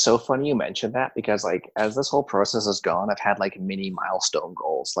 It's so funny you mentioned that, because like as this whole process has gone, I've had like mini milestone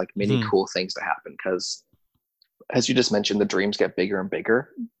goals, like mini cool things to happen. Because as you just mentioned, the dreams get bigger and bigger.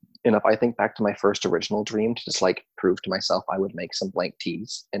 And if I think back to my first original dream to just like prove to myself I would make some blank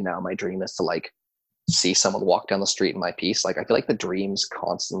tees, and now my dream is to like see someone walk down the street in my piece. Like I feel like the dreams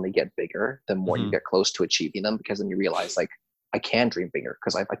constantly get bigger the more you get close to achieving them, because then you realize like I can dream bigger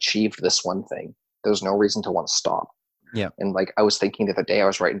because I've achieved this one thing. There's no reason to want to stop. Yeah. And like I was thinking the other day, I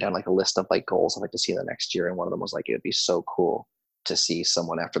was writing down like a list of like goals I'd like to see in the next year, and one of them was like, it'd be so cool to see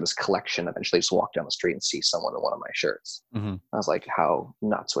someone after this collection eventually just walk down the street and see someone in one of my shirts. I was like, how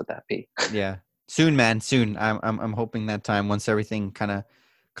nuts would that be? Yeah, soon, man, soon. I'm hoping that time, once everything kind of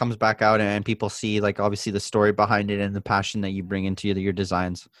comes back out and people see like obviously the story behind it and the passion that you bring into your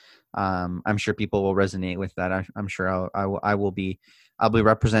designs. I'm sure people will resonate with that. I'm sure I'll be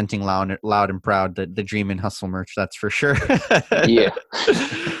representing loud and proud the Dream and Hustle merch. That's for sure. Yeah.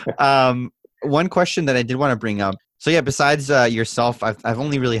 One question that I did want to bring up. So yeah, besides yourself, I've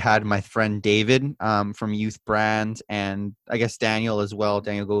only really had my friend David from Youth Brand, and I guess Daniel as well,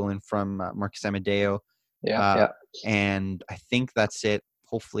 Daniel Golan from Marcus Amadeo. Yeah. And I think that's it.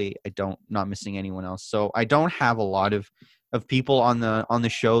 Hopefully not missing anyone else. So I don't have a lot of people on the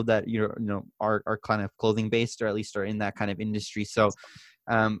show that are kind of clothing based, or at least are in that kind of industry. So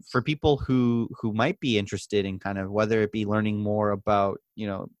for people who might be interested in kind of, whether it be learning more about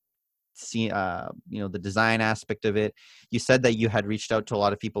see the design aspect of it, you said that you had reached out to a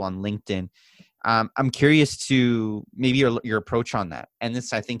lot of people on LinkedIn. I'm curious to maybe your approach on that, and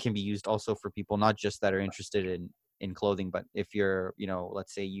this I think can be used also for people not just that are interested in clothing, but if you're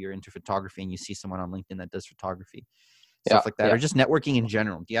let's say you're into photography and you see someone on LinkedIn that does photography, stuff like that, or just networking in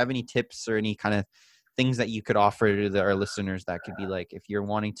general. Do you have any tips or any kind of things that you could offer to our listeners that could be like, if you're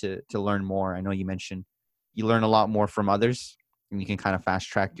wanting to learn more? I know you mentioned you learn a lot more from others, and you can kind of fast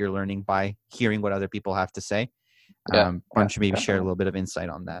track your learning by hearing what other people have to say. Why don't you maybe share a little bit of insight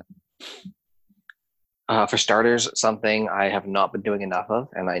on that? For starters, something I have not been doing enough of,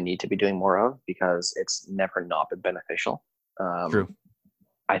 and I need to be doing more of, because it's never not been beneficial. True.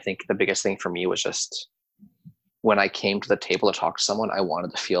 I think the biggest thing for me was just when I came to the table to talk to someone, I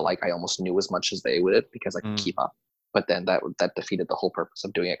wanted to feel like I almost knew as much as they would, because I could keep up. But then that defeated the whole purpose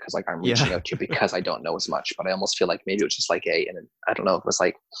of doing it, because like I'm reaching out to you because I don't know as much. But I almost feel like maybe it was just like and I don't know if it was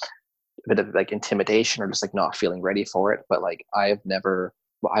like a bit of like intimidation or just like not feeling ready for it. But like I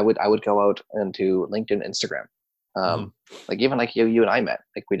would go out into LinkedIn, Instagram, like even like you and I met,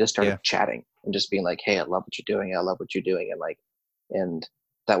 like we just started chatting and just being like, hey, I love what you're doing. I love what you're doing. And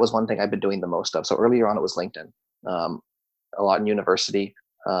that was one thing I've been doing the most of. So earlier on, it was LinkedIn, a lot in university,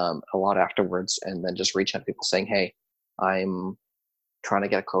 a lot afterwards, and then just reaching out to people saying, hey, I'm trying to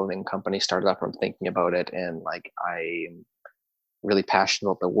get a clothing company started up, or I'm thinking about it. And like, I'm really passionate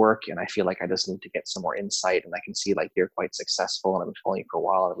about the work, and I feel like I just need to get some more insight, and I can see like you're quite successful, and I've been following you for a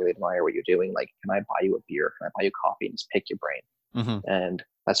while, and I really admire what you're doing. Like, can I buy you a beer? Can I buy you coffee and just pick your brain? And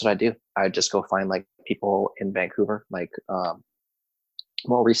that's what I do. I just go find like people in Vancouver, like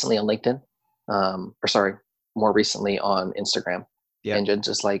more recently on LinkedIn, more recently on Instagram, and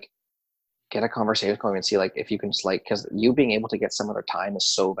just like get a conversation going and see like if you can just like, because you being able to get some of their time is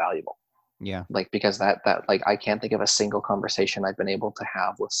so valuable. Like, because that like I can't think of a single conversation I've been able to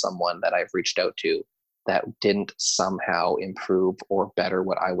have with someone that I've reached out to that didn't somehow improve or better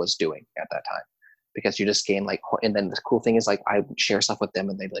what I was doing at that time. Because you just gain like, and then the cool thing is like I share stuff with them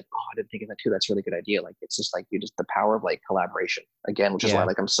and they're like, oh, I didn't think of that too. That's a really good idea. Like, it's just like the power of like collaboration again, which is why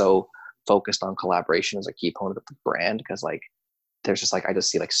like I'm so focused on collaboration as a key component of the brand. Because like there's just like, I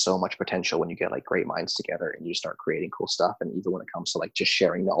just see like so much potential when you get like great minds together and you start creating cool stuff. And even when it comes to like just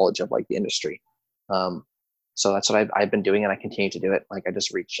sharing knowledge of like the industry. So that's what I've been doing, and I continue to do it. Like I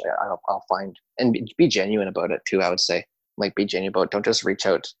just I'll find and be genuine about it too. I would say like be genuine about it. Don't just reach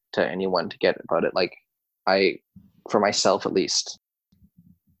out to anyone to get about it. Like for myself at least,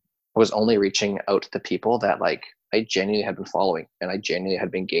 I was only reaching out to people that like I genuinely had been following, and I genuinely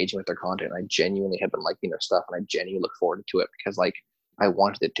had been engaging with their content, and I genuinely had been liking their stuff, and I genuinely look forward to it because like I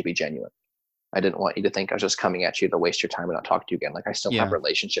wanted it to be genuine. I didn't want you to think I was just coming at you to waste your time and not talk to you again. Like I still have Yeah.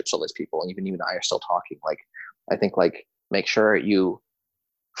 relationships with those people, and even you and I are still talking. Like I think like make sure you,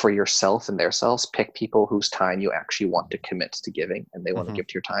 for yourself and their selves, pick people whose time you actually want to commit to giving and they want to Hmm. give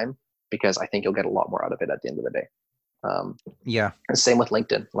to your time, because I think you'll get a lot more out of it at the end of the day. Um, Yeah. Same with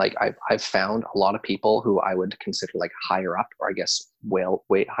LinkedIn. Like I've found a lot of people who I would consider like higher up, or I guess well,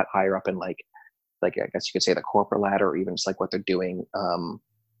 way higher up in like I guess you could say the corporate ladder, or even just like what they're doing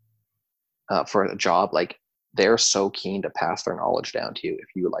for a job. Like they're so keen to pass their knowledge down to you if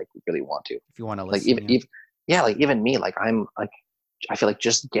you like really want to. If you want to Like listen. Yeah. yeah, like even me, like I'm like I feel like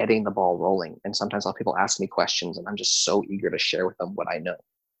just getting the ball rolling. And sometimes I'll people ask me questions, and I'm just so eager to share with them what I know.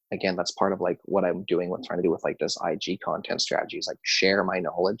 Again, that's part of like what I'm doing, what I'm trying to do with like this IG content strategies, like share my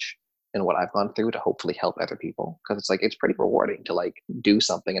knowledge and what I've gone through to hopefully help other people. Cause it's like, it's pretty rewarding to like do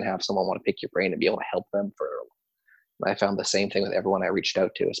something and have someone want to pick your brain and be able to help them for. I found the same thing with everyone I reached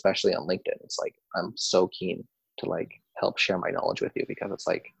out to, especially on LinkedIn. It's like, I'm so keen to like help share my knowledge with you, because it's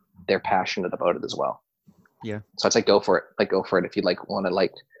like, they're passionate about it as well. Yeah. So it's like, go for it. Like, go for it. If you like want to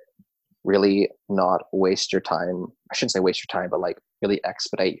like really not waste your time, I shouldn't say waste your time, but like really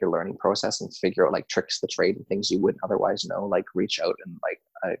expedite your learning process and figure out like tricks of the trade and things you wouldn't otherwise know, like reach out. And like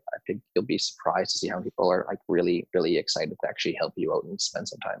I think you'll be surprised to see how many people are like really, really excited to actually help you out and spend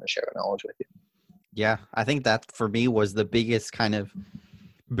some time and share their knowledge with you. Yeah. I think that for me was the biggest kind of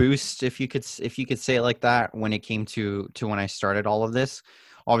boost, if you could say it like that, when it came to when I started all of this.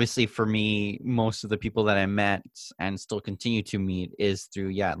 Obviously for me, most of the people that I met and still continue to meet is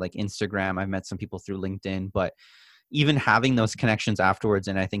through like Instagram. I've met some people through LinkedIn, but even having those connections afterwards,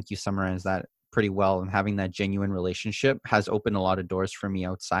 and I think you summarized that pretty well, and having that genuine relationship has opened a lot of doors for me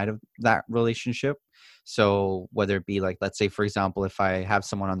outside of that relationship. So whether it be like, let's say for example, if I have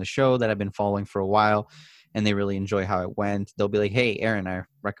someone on the show that I've been following for a while and they really enjoy how it went, they'll be like, hey Aaron, I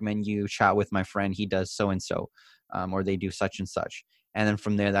recommend you chat with my friend, he does so and so, or they do such and such. And then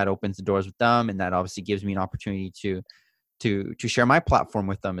from there, that opens the doors with them, and that obviously gives me an opportunity to share my platform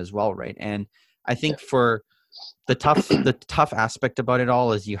with them as well, right? And I think for the tough aspect about it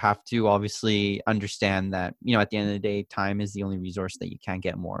all is you have to obviously understand that, at the end of the day, time is the only resource that you can't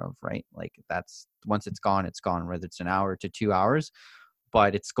get more of, right? Like that's, once it's gone, whether it's an hour to 2 hours.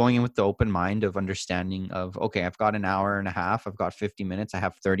 But it's going in with the open mind of understanding of, okay, I've got an hour and a half, I've got 50 minutes, I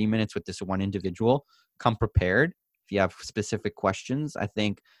have 30 minutes with this one individual. Come prepared. If you have specific questions, I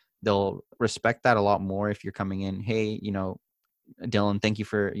think they'll respect that a lot more if you're coming in, hey, Dylan, thank you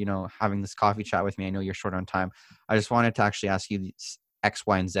for, having this coffee chat with me. I know you're short on time. I just wanted to actually ask you these X,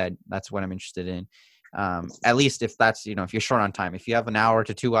 Y, and Z. That's what I'm interested in. At least if that's, if you're short on time. If you have an hour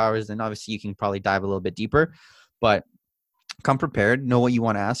to 2 hours, then obviously you can probably dive a little bit deeper. But come prepared, know what you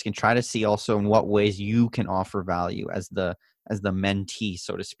want to ask, and try to see also in what ways you can offer value as the mentee,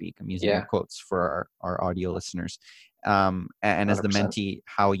 so to speak. I'm using air quotes for our audio listeners. And as the 100%. mentee,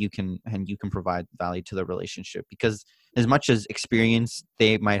 how you can provide value to the relationship, because as much as experience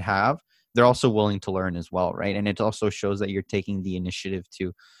they might have, they're also willing to learn as well, right? And it also shows that you're taking the initiative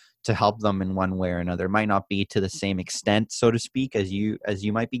to help them in one way or another. It might not be to the same extent, so to speak, as you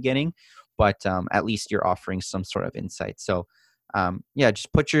might be getting, but at least you're offering some sort of insight. So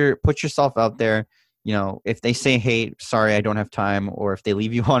just put yourself out there. If they say, hey, sorry, I don't have time, or if they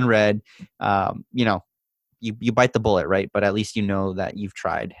leave you on red, you bite the bullet, right? But at least you know that you've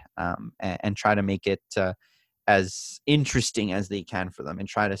tried, and try to make it as interesting as they can for them, and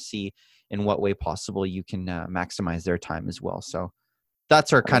try to see in what way possible you can maximize their time as well. So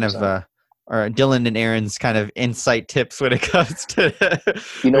that's our kind 100%. of our Dylan and Aaron's kind of insight tips when it comes to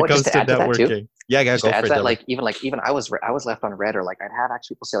Just to add to that too. Yeah, just go to add for to it, that, Dylan. like even I was left on red, or like I'd have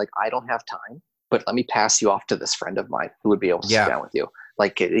actually people say like, I don't have time, but let me pass you off to this friend of mine who would be able to sit down with you.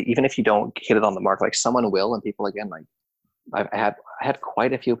 Like even if you don't hit it on the mark, like someone will. And people, again, like I had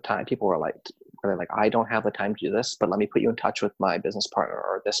quite a few times people were like, I don't have the time to do this, but let me put you in touch with my business partner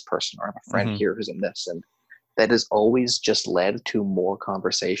or this person, or I have a friend here who's in this. And that has always just led to more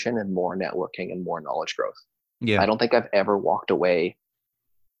conversation and more networking and more knowledge growth. Yeah. I don't think I've ever walked away.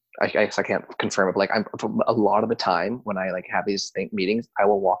 I guess I can't confirm it, but like I'm a lot of the time when I like have these meetings, I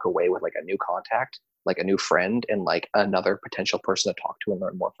will walk away with like a new contact, like a new friend, and like another potential person to talk to and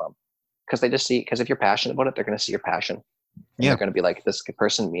learn more from. Because they just see, because if you're passionate about it, they're going to see your passion, and they're going to be like, this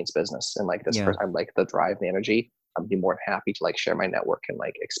person means business, and like this person, I like the drive, the energy. I'd be more than happy to like share my network and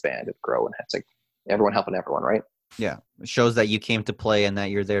like expand and grow, and it's like everyone helping everyone, right? Yeah, it shows that you came to play and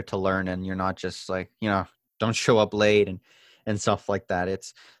that you're there to learn, and you're not just like, don't show up late and stuff like that.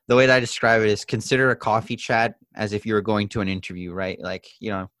 It's the way that I describe it is, consider a coffee chat as if you were going to an interview, right? Like, you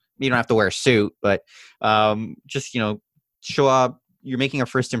don't have to wear a suit, but just, show up, you're making a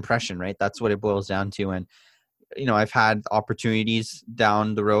first impression, right? That's what it boils down to. And I've had opportunities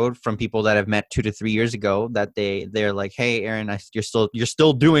down the road from people that I've met 2 to 3 years ago that they're like, hey, Aaron, you're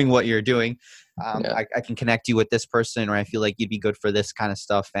still doing what you're doing. I can connect you with this person, or I feel like you'd be good for this kind of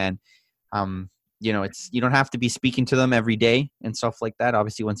stuff. And you don't have to be speaking to them every day and stuff like that.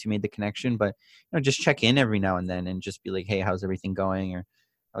 Obviously, once you made the connection, but just check in every now and then and just be like, hey, how's everything going, or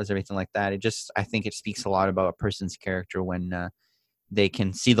how's everything like that. I think it speaks a lot about a person's character when they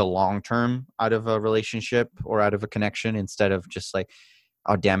can see the long term out of a relationship or out of a connection, instead of just like,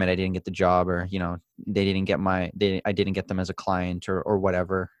 oh damn it, I didn't get the job, or they didn't get I didn't get them as a client, or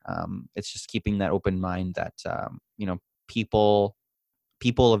whatever. It's just keeping that open mind that people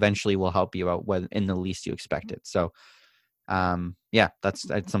eventually will help you out when in the least you expect it. So that's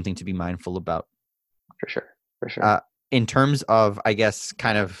something to be mindful about. For sure. In terms of, I guess,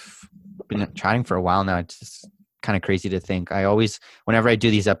 kind of been chatting for a while now, it's just kind of crazy to think. Whenever I do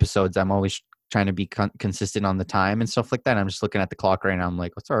these episodes, I'm always trying to be consistent on the time and stuff like that. I'm just looking at the clock right now. I'm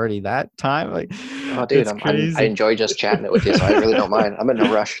like, what's already that time? Like, oh, dude, I enjoy just chatting it with you, so I really don't mind. I'm in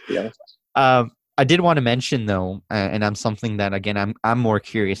no rush, to be honest. I did want to mention though, and I'm something that again I'm more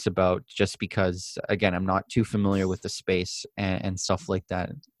curious about, just because again I'm not too familiar with the space and stuff like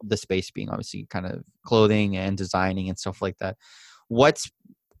that. The space being obviously kind of clothing and designing and stuff like that. What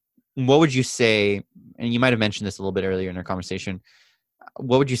would you say? And you might have mentioned this a little bit earlier in our conversation.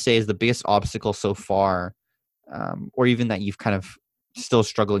 What would you say is the biggest obstacle so far, or even that you've kind of still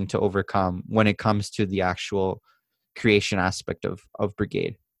struggling to overcome when it comes to the actual creation aspect of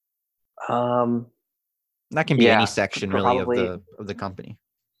Brigade? That can be any section really of the company.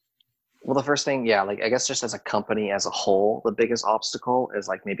 Well, the first thing, like I guess just as a company as a whole, the biggest obstacle is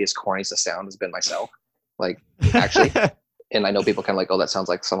like, maybe as corny as it sounds, has been myself. Like actually, and I know people kind of like, oh, that sounds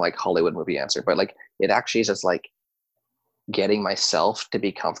like some like Hollywood movie answer, but like it actually is just like getting myself to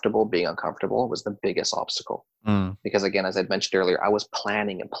be comfortable being uncomfortable was the biggest obstacle. Because again, as I'd mentioned earlier, I was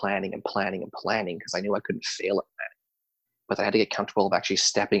planning because I knew I couldn't fail at that. But I had to get comfortable of actually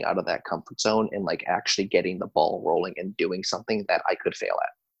stepping out of that comfort zone and like actually getting the ball rolling and doing something that I could fail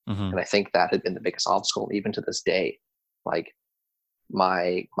at. And I think that had been the biggest obstacle, even to this day. Like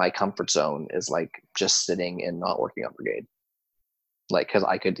my comfort zone is like just sitting and not working on Brigade. Like, because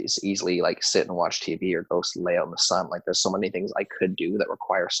I could easily like sit and watch TV or go lay out in the sun. Like there's so many things I could do that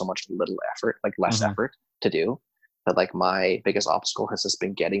require so much little effort, like less effort to do. But like my biggest obstacle has just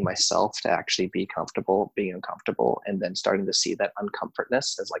been getting myself to actually be comfortable being uncomfortable, and then starting to see that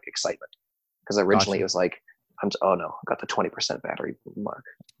uncomfortness as like excitement. Because originally it was like, oh no, I got the 20% battery mark.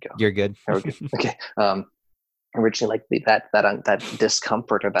 Go. You're good. Okay. Originally like that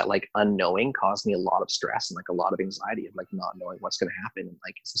discomfort or that like unknowing caused me a lot of stress and like a lot of anxiety of like not knowing what's going to happen. And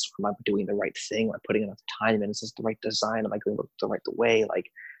like, am I doing the right thing? Am I putting enough time in? Is this the right design? Am I going the right way? Like,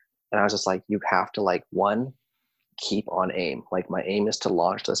 and I was just like, you have to like, one, keep on aim. Like my aim is to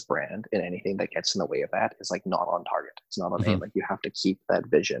launch this brand, and anything that gets in the way of that is like not on target. It's not on aim. Like you have to keep that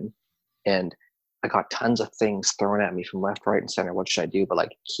vision. And I got tons of things thrown at me from left, right, and center. What should I do? But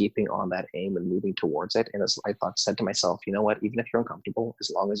like keeping on that aim and moving towards it. And as I said to myself, you know what, even if you're uncomfortable,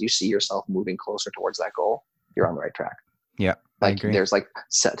 as long as you see yourself moving closer towards that goal, you're on the right track. Yeah. Like there's like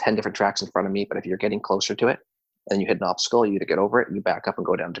 10 different tracks in front of me, but if you're getting closer to it and you hit an obstacle, you either get over it, you back up and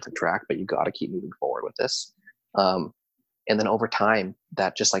go down a different track, but you got to keep moving forward with this. And then over time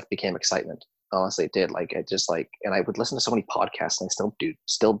that just like became excitement. Honestly, it did. Like, it just like, and I would listen to so many podcasts, and I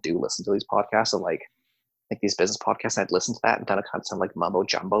still do listen to these podcasts of like these business podcasts. And I'd listen to that and kind of sound like mumbo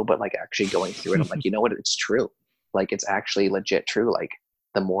jumbo, but like actually going through it, I'm like, you know what? It's true. Like, it's actually legit true. Like,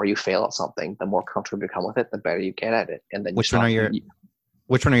 the more you fail at something, the more comfortable you become with it, the better you get at it. And then which one are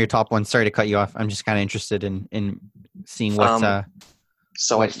your top ones? Sorry to cut you off. I'm just kind of interested in seeing what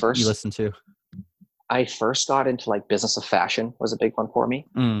you listen to. I first got into like business of fashion was a big one for me,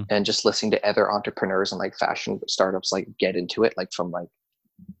 and just listening to other entrepreneurs and like fashion startups like get into it, like from like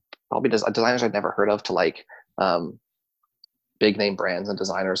probably designers I'd never heard of to like big name brands and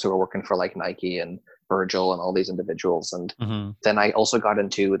designers who are working for like Nike and Virgil and all these individuals. And then I also got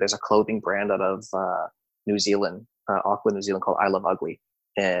into, there's a clothing brand out of New Zealand, Auckland, New Zealand, called I Love Ugly.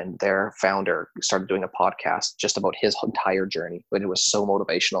 And their founder started doing a podcast just about his entire journey, but it was so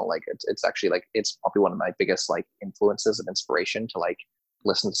motivational. Like it's actually like, it's probably one of my biggest like influences of inspiration to like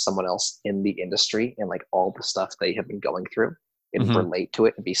listen to someone else in the industry and like all the stuff they have been going through and relate to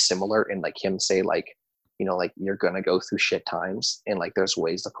it and be similar, and like him say like, you know, like you're going to go through shit times and like there's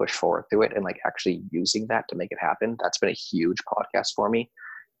ways to push forward through it, and like actually using that to make it happen. That's been a huge podcast for me.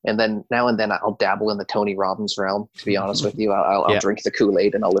 And then now and then I'll dabble in the Tony Robbins realm. To be honest with you, I'll Yeah. drink the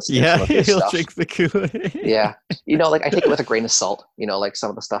Kool-Aid and I'll listen to Yeah. some of his He'll stuff. drink the Kool-Aid. Yeah, like I take it with a grain of salt. Like some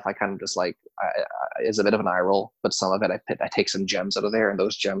of the stuff I kind of just like is a bit of an eye roll, but some of it I take some gems out of there, and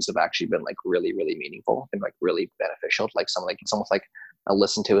those gems have actually been like really, really meaningful and like really beneficial. Like it's almost like I'll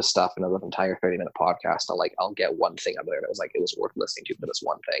listen to his stuff in an entire 30-minute podcast. I'll get one thing out of there that was like it was worth listening to for this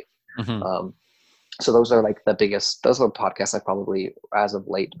one thing. Mm-hmm. So those are like those are the podcasts I've probably as of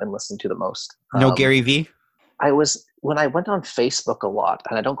late been listening to the most. No Gary V? When I went on Facebook a lot,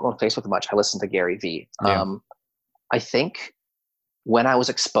 and I don't go on Facebook much, I listen to Gary V. Yeah. I think when I was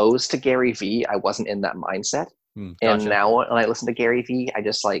exposed to Gary V, I wasn't in that mindset. Gotcha. And now when I listen to Gary V, I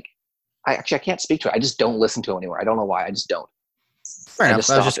just like, I can't speak to it. I just don't listen to him anymore. I don't know why. I just don't. Fair enough.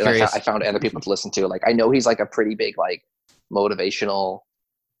 I was just curious. I found other people to listen to. Like, I know he's like a pretty big, like motivational,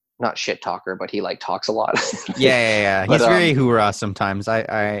 not shit talker, but he like talks a lot. Yeah. But, he's very hoorah sometimes.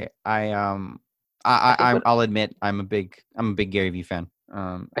 I'll admit I'm a big Gary Vee fan.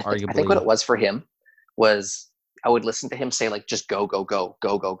 I think what it was for him was I would listen to him say like, just go, go, go,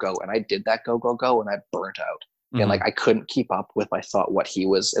 go, go, go. And I did that go, go, go. And I burnt out. And like, I couldn't keep up with, I thought what he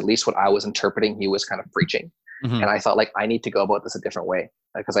was, at least what I was interpreting, he was kind of preaching. And I thought like, I need to go about this a different way.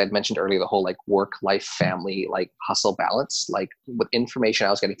 Because I had mentioned earlier, the whole like work, life, family, like hustle balance, like with information I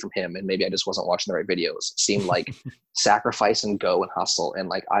was getting from him. And maybe I just wasn't watching the right videos. It seemed like sacrifice and go and hustle. And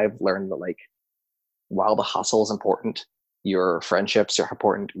like, I've learned that like, while the hustle is important, your friendships are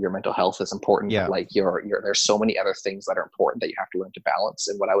important, your mental health is important. Yeah. Like there's so many other things that are important that you have to learn to balance.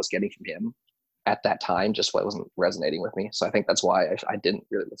 And what I was getting from him at that time just wasn't resonating with me. So I think that's why I didn't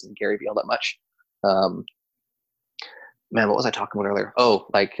really listen to Gary Vee all that much. Man, what was I talking about earlier? Oh,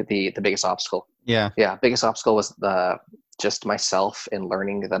 like the biggest obstacle. Yeah. Biggest obstacle was just myself and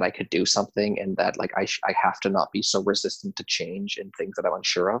learning that I could do something, and that like I have to not be so resistant to change and things that I'm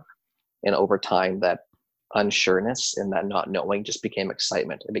unsure of. And over time, that unsureness and that not knowing just became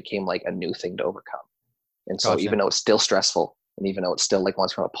excitement. It became like a new thing to overcome. And so Gotcha. even though it's still stressful, and even though it's still like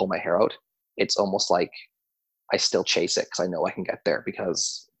once I'm gonna pull my hair out, it's almost like I still chase it because I know I can get there.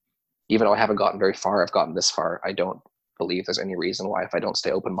 Because even though I haven't gotten very far, I've gotten this far. I don't believe there's any reason why, if I don't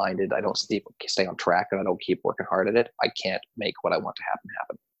stay open-minded, I don't stay on track, and I don't keep working hard at it, I can't make what I want to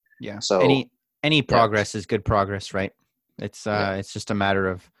happen. Yeah. So any progress is good progress, right? It's it's just a matter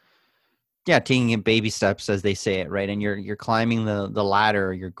of taking it baby steps, as they say it, right? And you're climbing the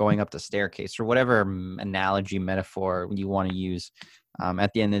ladder, you're going up the staircase, or whatever analogy, metaphor you want to use.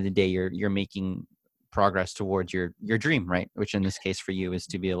 At the end of the day, you're making progress towards your dream, right? Which in this case for you is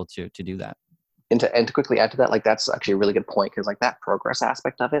to be able to do that. And to quickly add to that, like that's actually a really good point, because like that progress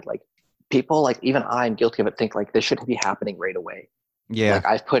aspect of it, like people, like even I'm guilty of it, think like this should be happening right away. Yeah. Like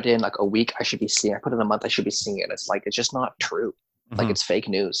I've put in like a week, I should be seeing. I put in a month, I should be seeing it. It's like it's just not true. Like it's fake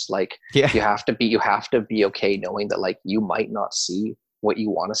news. Like you have to be okay knowing that like you might not see what you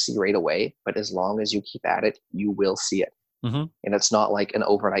want to see right away, but as long as you keep at it, you will see it. And it's not like an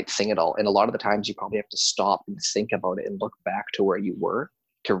overnight thing at all. And a lot of the times you probably have to stop and think about it and look back to where you were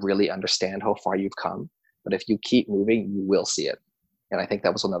to really understand how far you've come. But if you keep moving, you will see it. And I think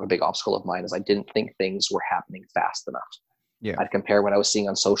that was another big obstacle of mine, is I didn't think things were happening fast enough. Yeah. I'd compare what I was seeing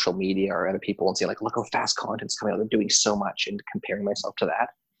on social media or other people and say like, look how fast content's coming out. They're doing so much, and comparing myself to that.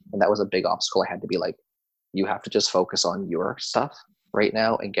 And that was a big obstacle. I had to be like, you have to just focus on your stuff right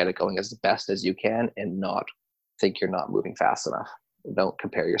now and get it going as best as you can, and not think you're not moving fast enough. Don't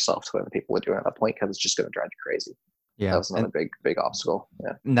compare yourself to what other people are doing at that point, because it's just going to drive you crazy. Yeah. That was another big obstacle.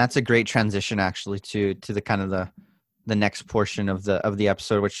 Yeah. And that's a great transition actually to the kind of the next portion of the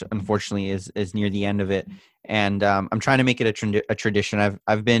episode, which unfortunately is near the end of it. And I'm trying to make it a tradition.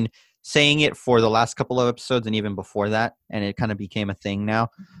 I've been saying it for the last couple of episodes and even before that, and it kind of became a thing now.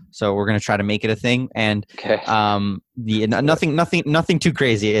 So we're going to try to make it a thing. And nothing too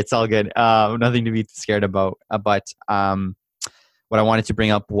crazy. It's all good. Nothing to be scared about. But what I wanted to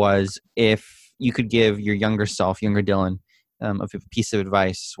bring up was, if you could give your younger self, younger Dylan, a piece of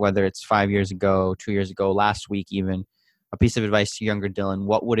advice, whether it's 5 years ago, 2 years ago, last week even, a piece of advice to younger Dylan,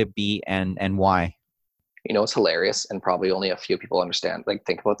 what would it be and why? You know, it's hilarious, and probably only a few people understand, like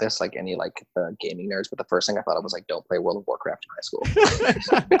think about this, like any like gaming nerds, but the first thing I thought of was like, don't play World of Warcraft in high school.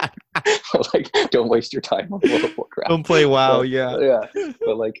 Like, don't waste your time on World of Warcraft. Don't play WoW. But, yeah.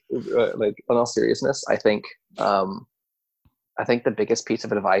 But like in all seriousness, I think the biggest piece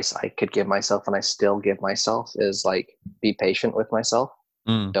of advice I could give myself, and I still give myself, is like, be patient with myself.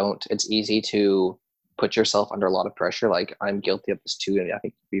 It's easy to put yourself under a lot of pressure. Like I'm guilty of this too. And I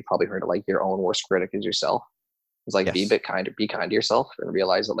think you've probably heard it, like your own worst critic is yourself. It's like, be kind to yourself and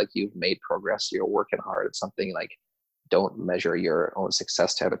realize that like you've made progress. You're working hard at something. Like don't measure your own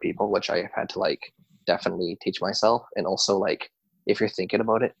success to other people, which I have had to like definitely teach myself. And also like, if you're thinking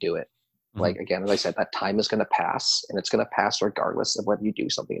about it, do it. Mhm. Like, again, as I said, that time is going to pass, and it's going to pass regardless of whether you do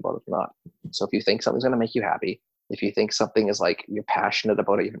something about it or not. So if you think something's going to make you happy, if you think something is like, you're passionate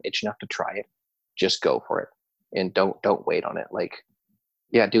about it, you're itching enough to try it, just go for it. And don't wait on it. Like,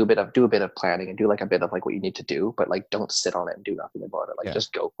 yeah, do a bit of planning and do like a bit of like what you need to do, but like, don't sit on it and do nothing about it. Like, Yeah.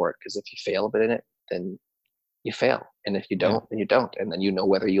 just go for it. Because if you fail a bit in it, then you fail. And if you Yeah. don't, then you don't. And then you know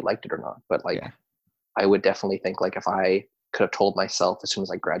whether you liked it or not. But like, Yeah. I would definitely think like, if I could have told myself as soon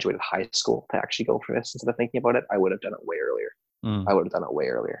as I graduated high school to actually go for this instead of thinking about it, I would have done it way earlier. I would have done it way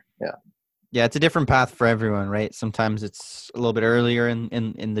earlier. Yeah. Yeah, it's a different path for everyone, right? Sometimes it's a little bit earlier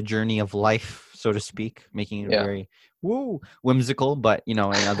in the journey of life, so to speak, making it very whimsical. But in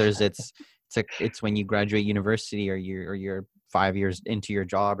others, it's when you graduate university, or you're 5 years into your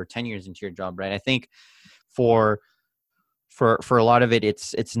job or 10 years into your job, right? I think for a lot of it,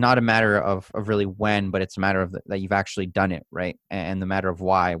 it's not a matter of really when, but it's a matter of that you've actually done it, right? And the matter of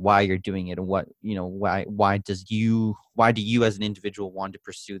why you're doing it, and what why do you as an individual want to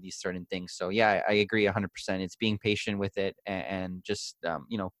pursue these certain things. So yeah, I agree 100%. It's being patient with it, and just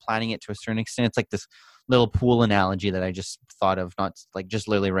planning it to a certain extent. It's like this little pool analogy that I just thought of, not like just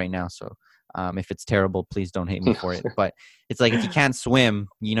literally right now. So if it's terrible, please don't hate me for it. But it's like, if you can't swim,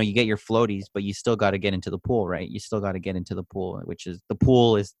 you get your floaties, but you still got to get into the pool, right? You still got to get into the pool, which is, the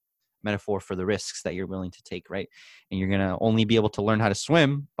pool is metaphor for the risks that you're willing to take, right? And you're going to only be able to learn how to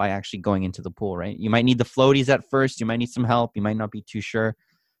swim by actually going into the pool, right? You might need the floaties at first. You might need some help. You might not be too sure,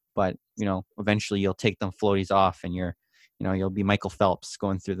 but eventually you'll take them floaties off, and you'll be Michael Phelps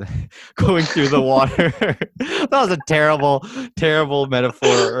going through the water. That was a terrible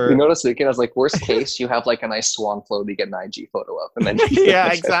metaphor. You notice, again, I was like, worst case, you have like a nice swan float you get an IG photo of, and then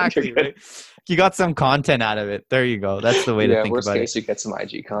yeah, exactly. Right? You got some content out of it. There you go. That's the way to think about it. Worst case, you get some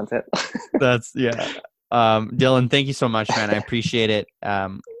IG content. That's Dylan, thank you so much, man. I appreciate it. I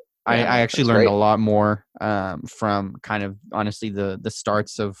actually learned a lot more from kind of, honestly, the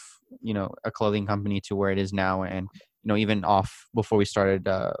starts of a clothing company to where it is now. And even before we started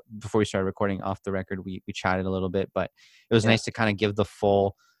recording, off the record, we chatted a little bit, but it was nice to kind of give the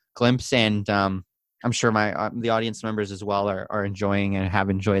full glimpse. And I'm sure the audience members as well are enjoying and have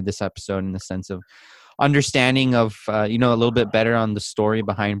enjoyed this episode, in the sense of understanding of a little bit better on the story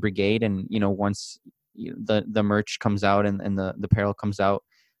behind Brigade. And once the merch comes out, and the apparel comes out,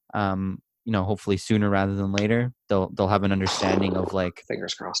 hopefully sooner rather than later, they'll have an understanding of, like,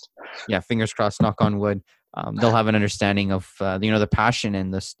 fingers crossed. Yeah, fingers crossed, knock on wood. They'll have an understanding of the passion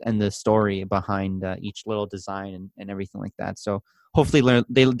and the story behind each little design and everything like that. So hopefully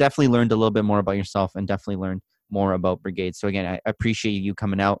they definitely learned a little bit more about yourself, and definitely learned more about Brigade. So again, I appreciate you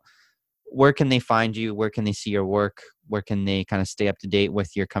coming out. Where can they find you? Where can they see your work? Where can they kind of stay up to date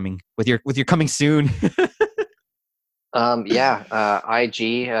with your coming soon?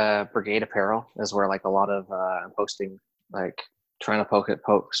 IG Brigade Apparel is where like a lot of I'm posting, like trying to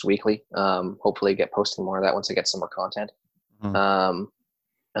post weekly. Hopefully get posting more of that once I get some more content.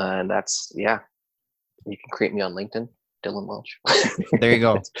 And that's, you can create me on LinkedIn, Dylan Welch. There you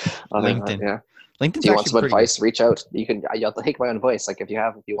go. LinkedIn. LinkedIn's, do you want some advice? Good. Reach out. You'll take my own voice. Like, if you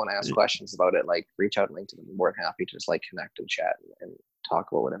want to ask questions about it, like, reach out on LinkedIn. I'm more than happy to just like connect and chat and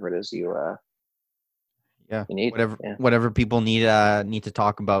talk about whatever it is you need. Whatever people need to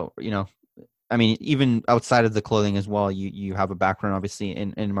talk about. I mean, even outside of the clothing as well, you have a background, obviously,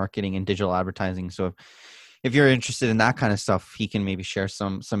 in marketing and digital advertising. So if you're interested in that kind of stuff, he can maybe share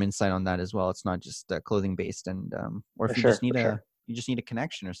some insight on that as well. It's not just clothing based, and or if you just need you just need a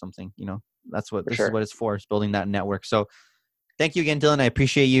connection or something, that's what is what it's for. It's building that network. So thank you again, Dylan. I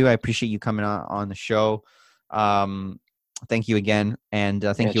appreciate you. I appreciate you coming on the show. Thank you again. And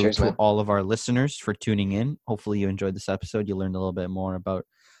thank you to all of our listeners for tuning in. Hopefully you enjoyed this episode. You learned a little bit more about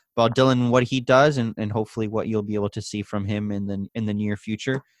Dylan and what he does, and hopefully what you'll be able to see from him in the near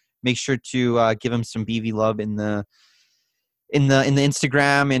future. Make sure to give him some BV love in the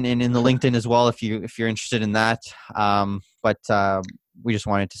Instagram and in the LinkedIn as well, if you're interested in that. But we just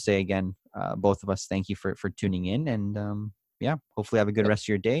wanted to say again, both of us, thank you for tuning in, and hopefully have a good rest of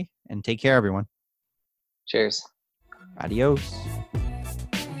your day, and take care, everyone. Cheers. Adios.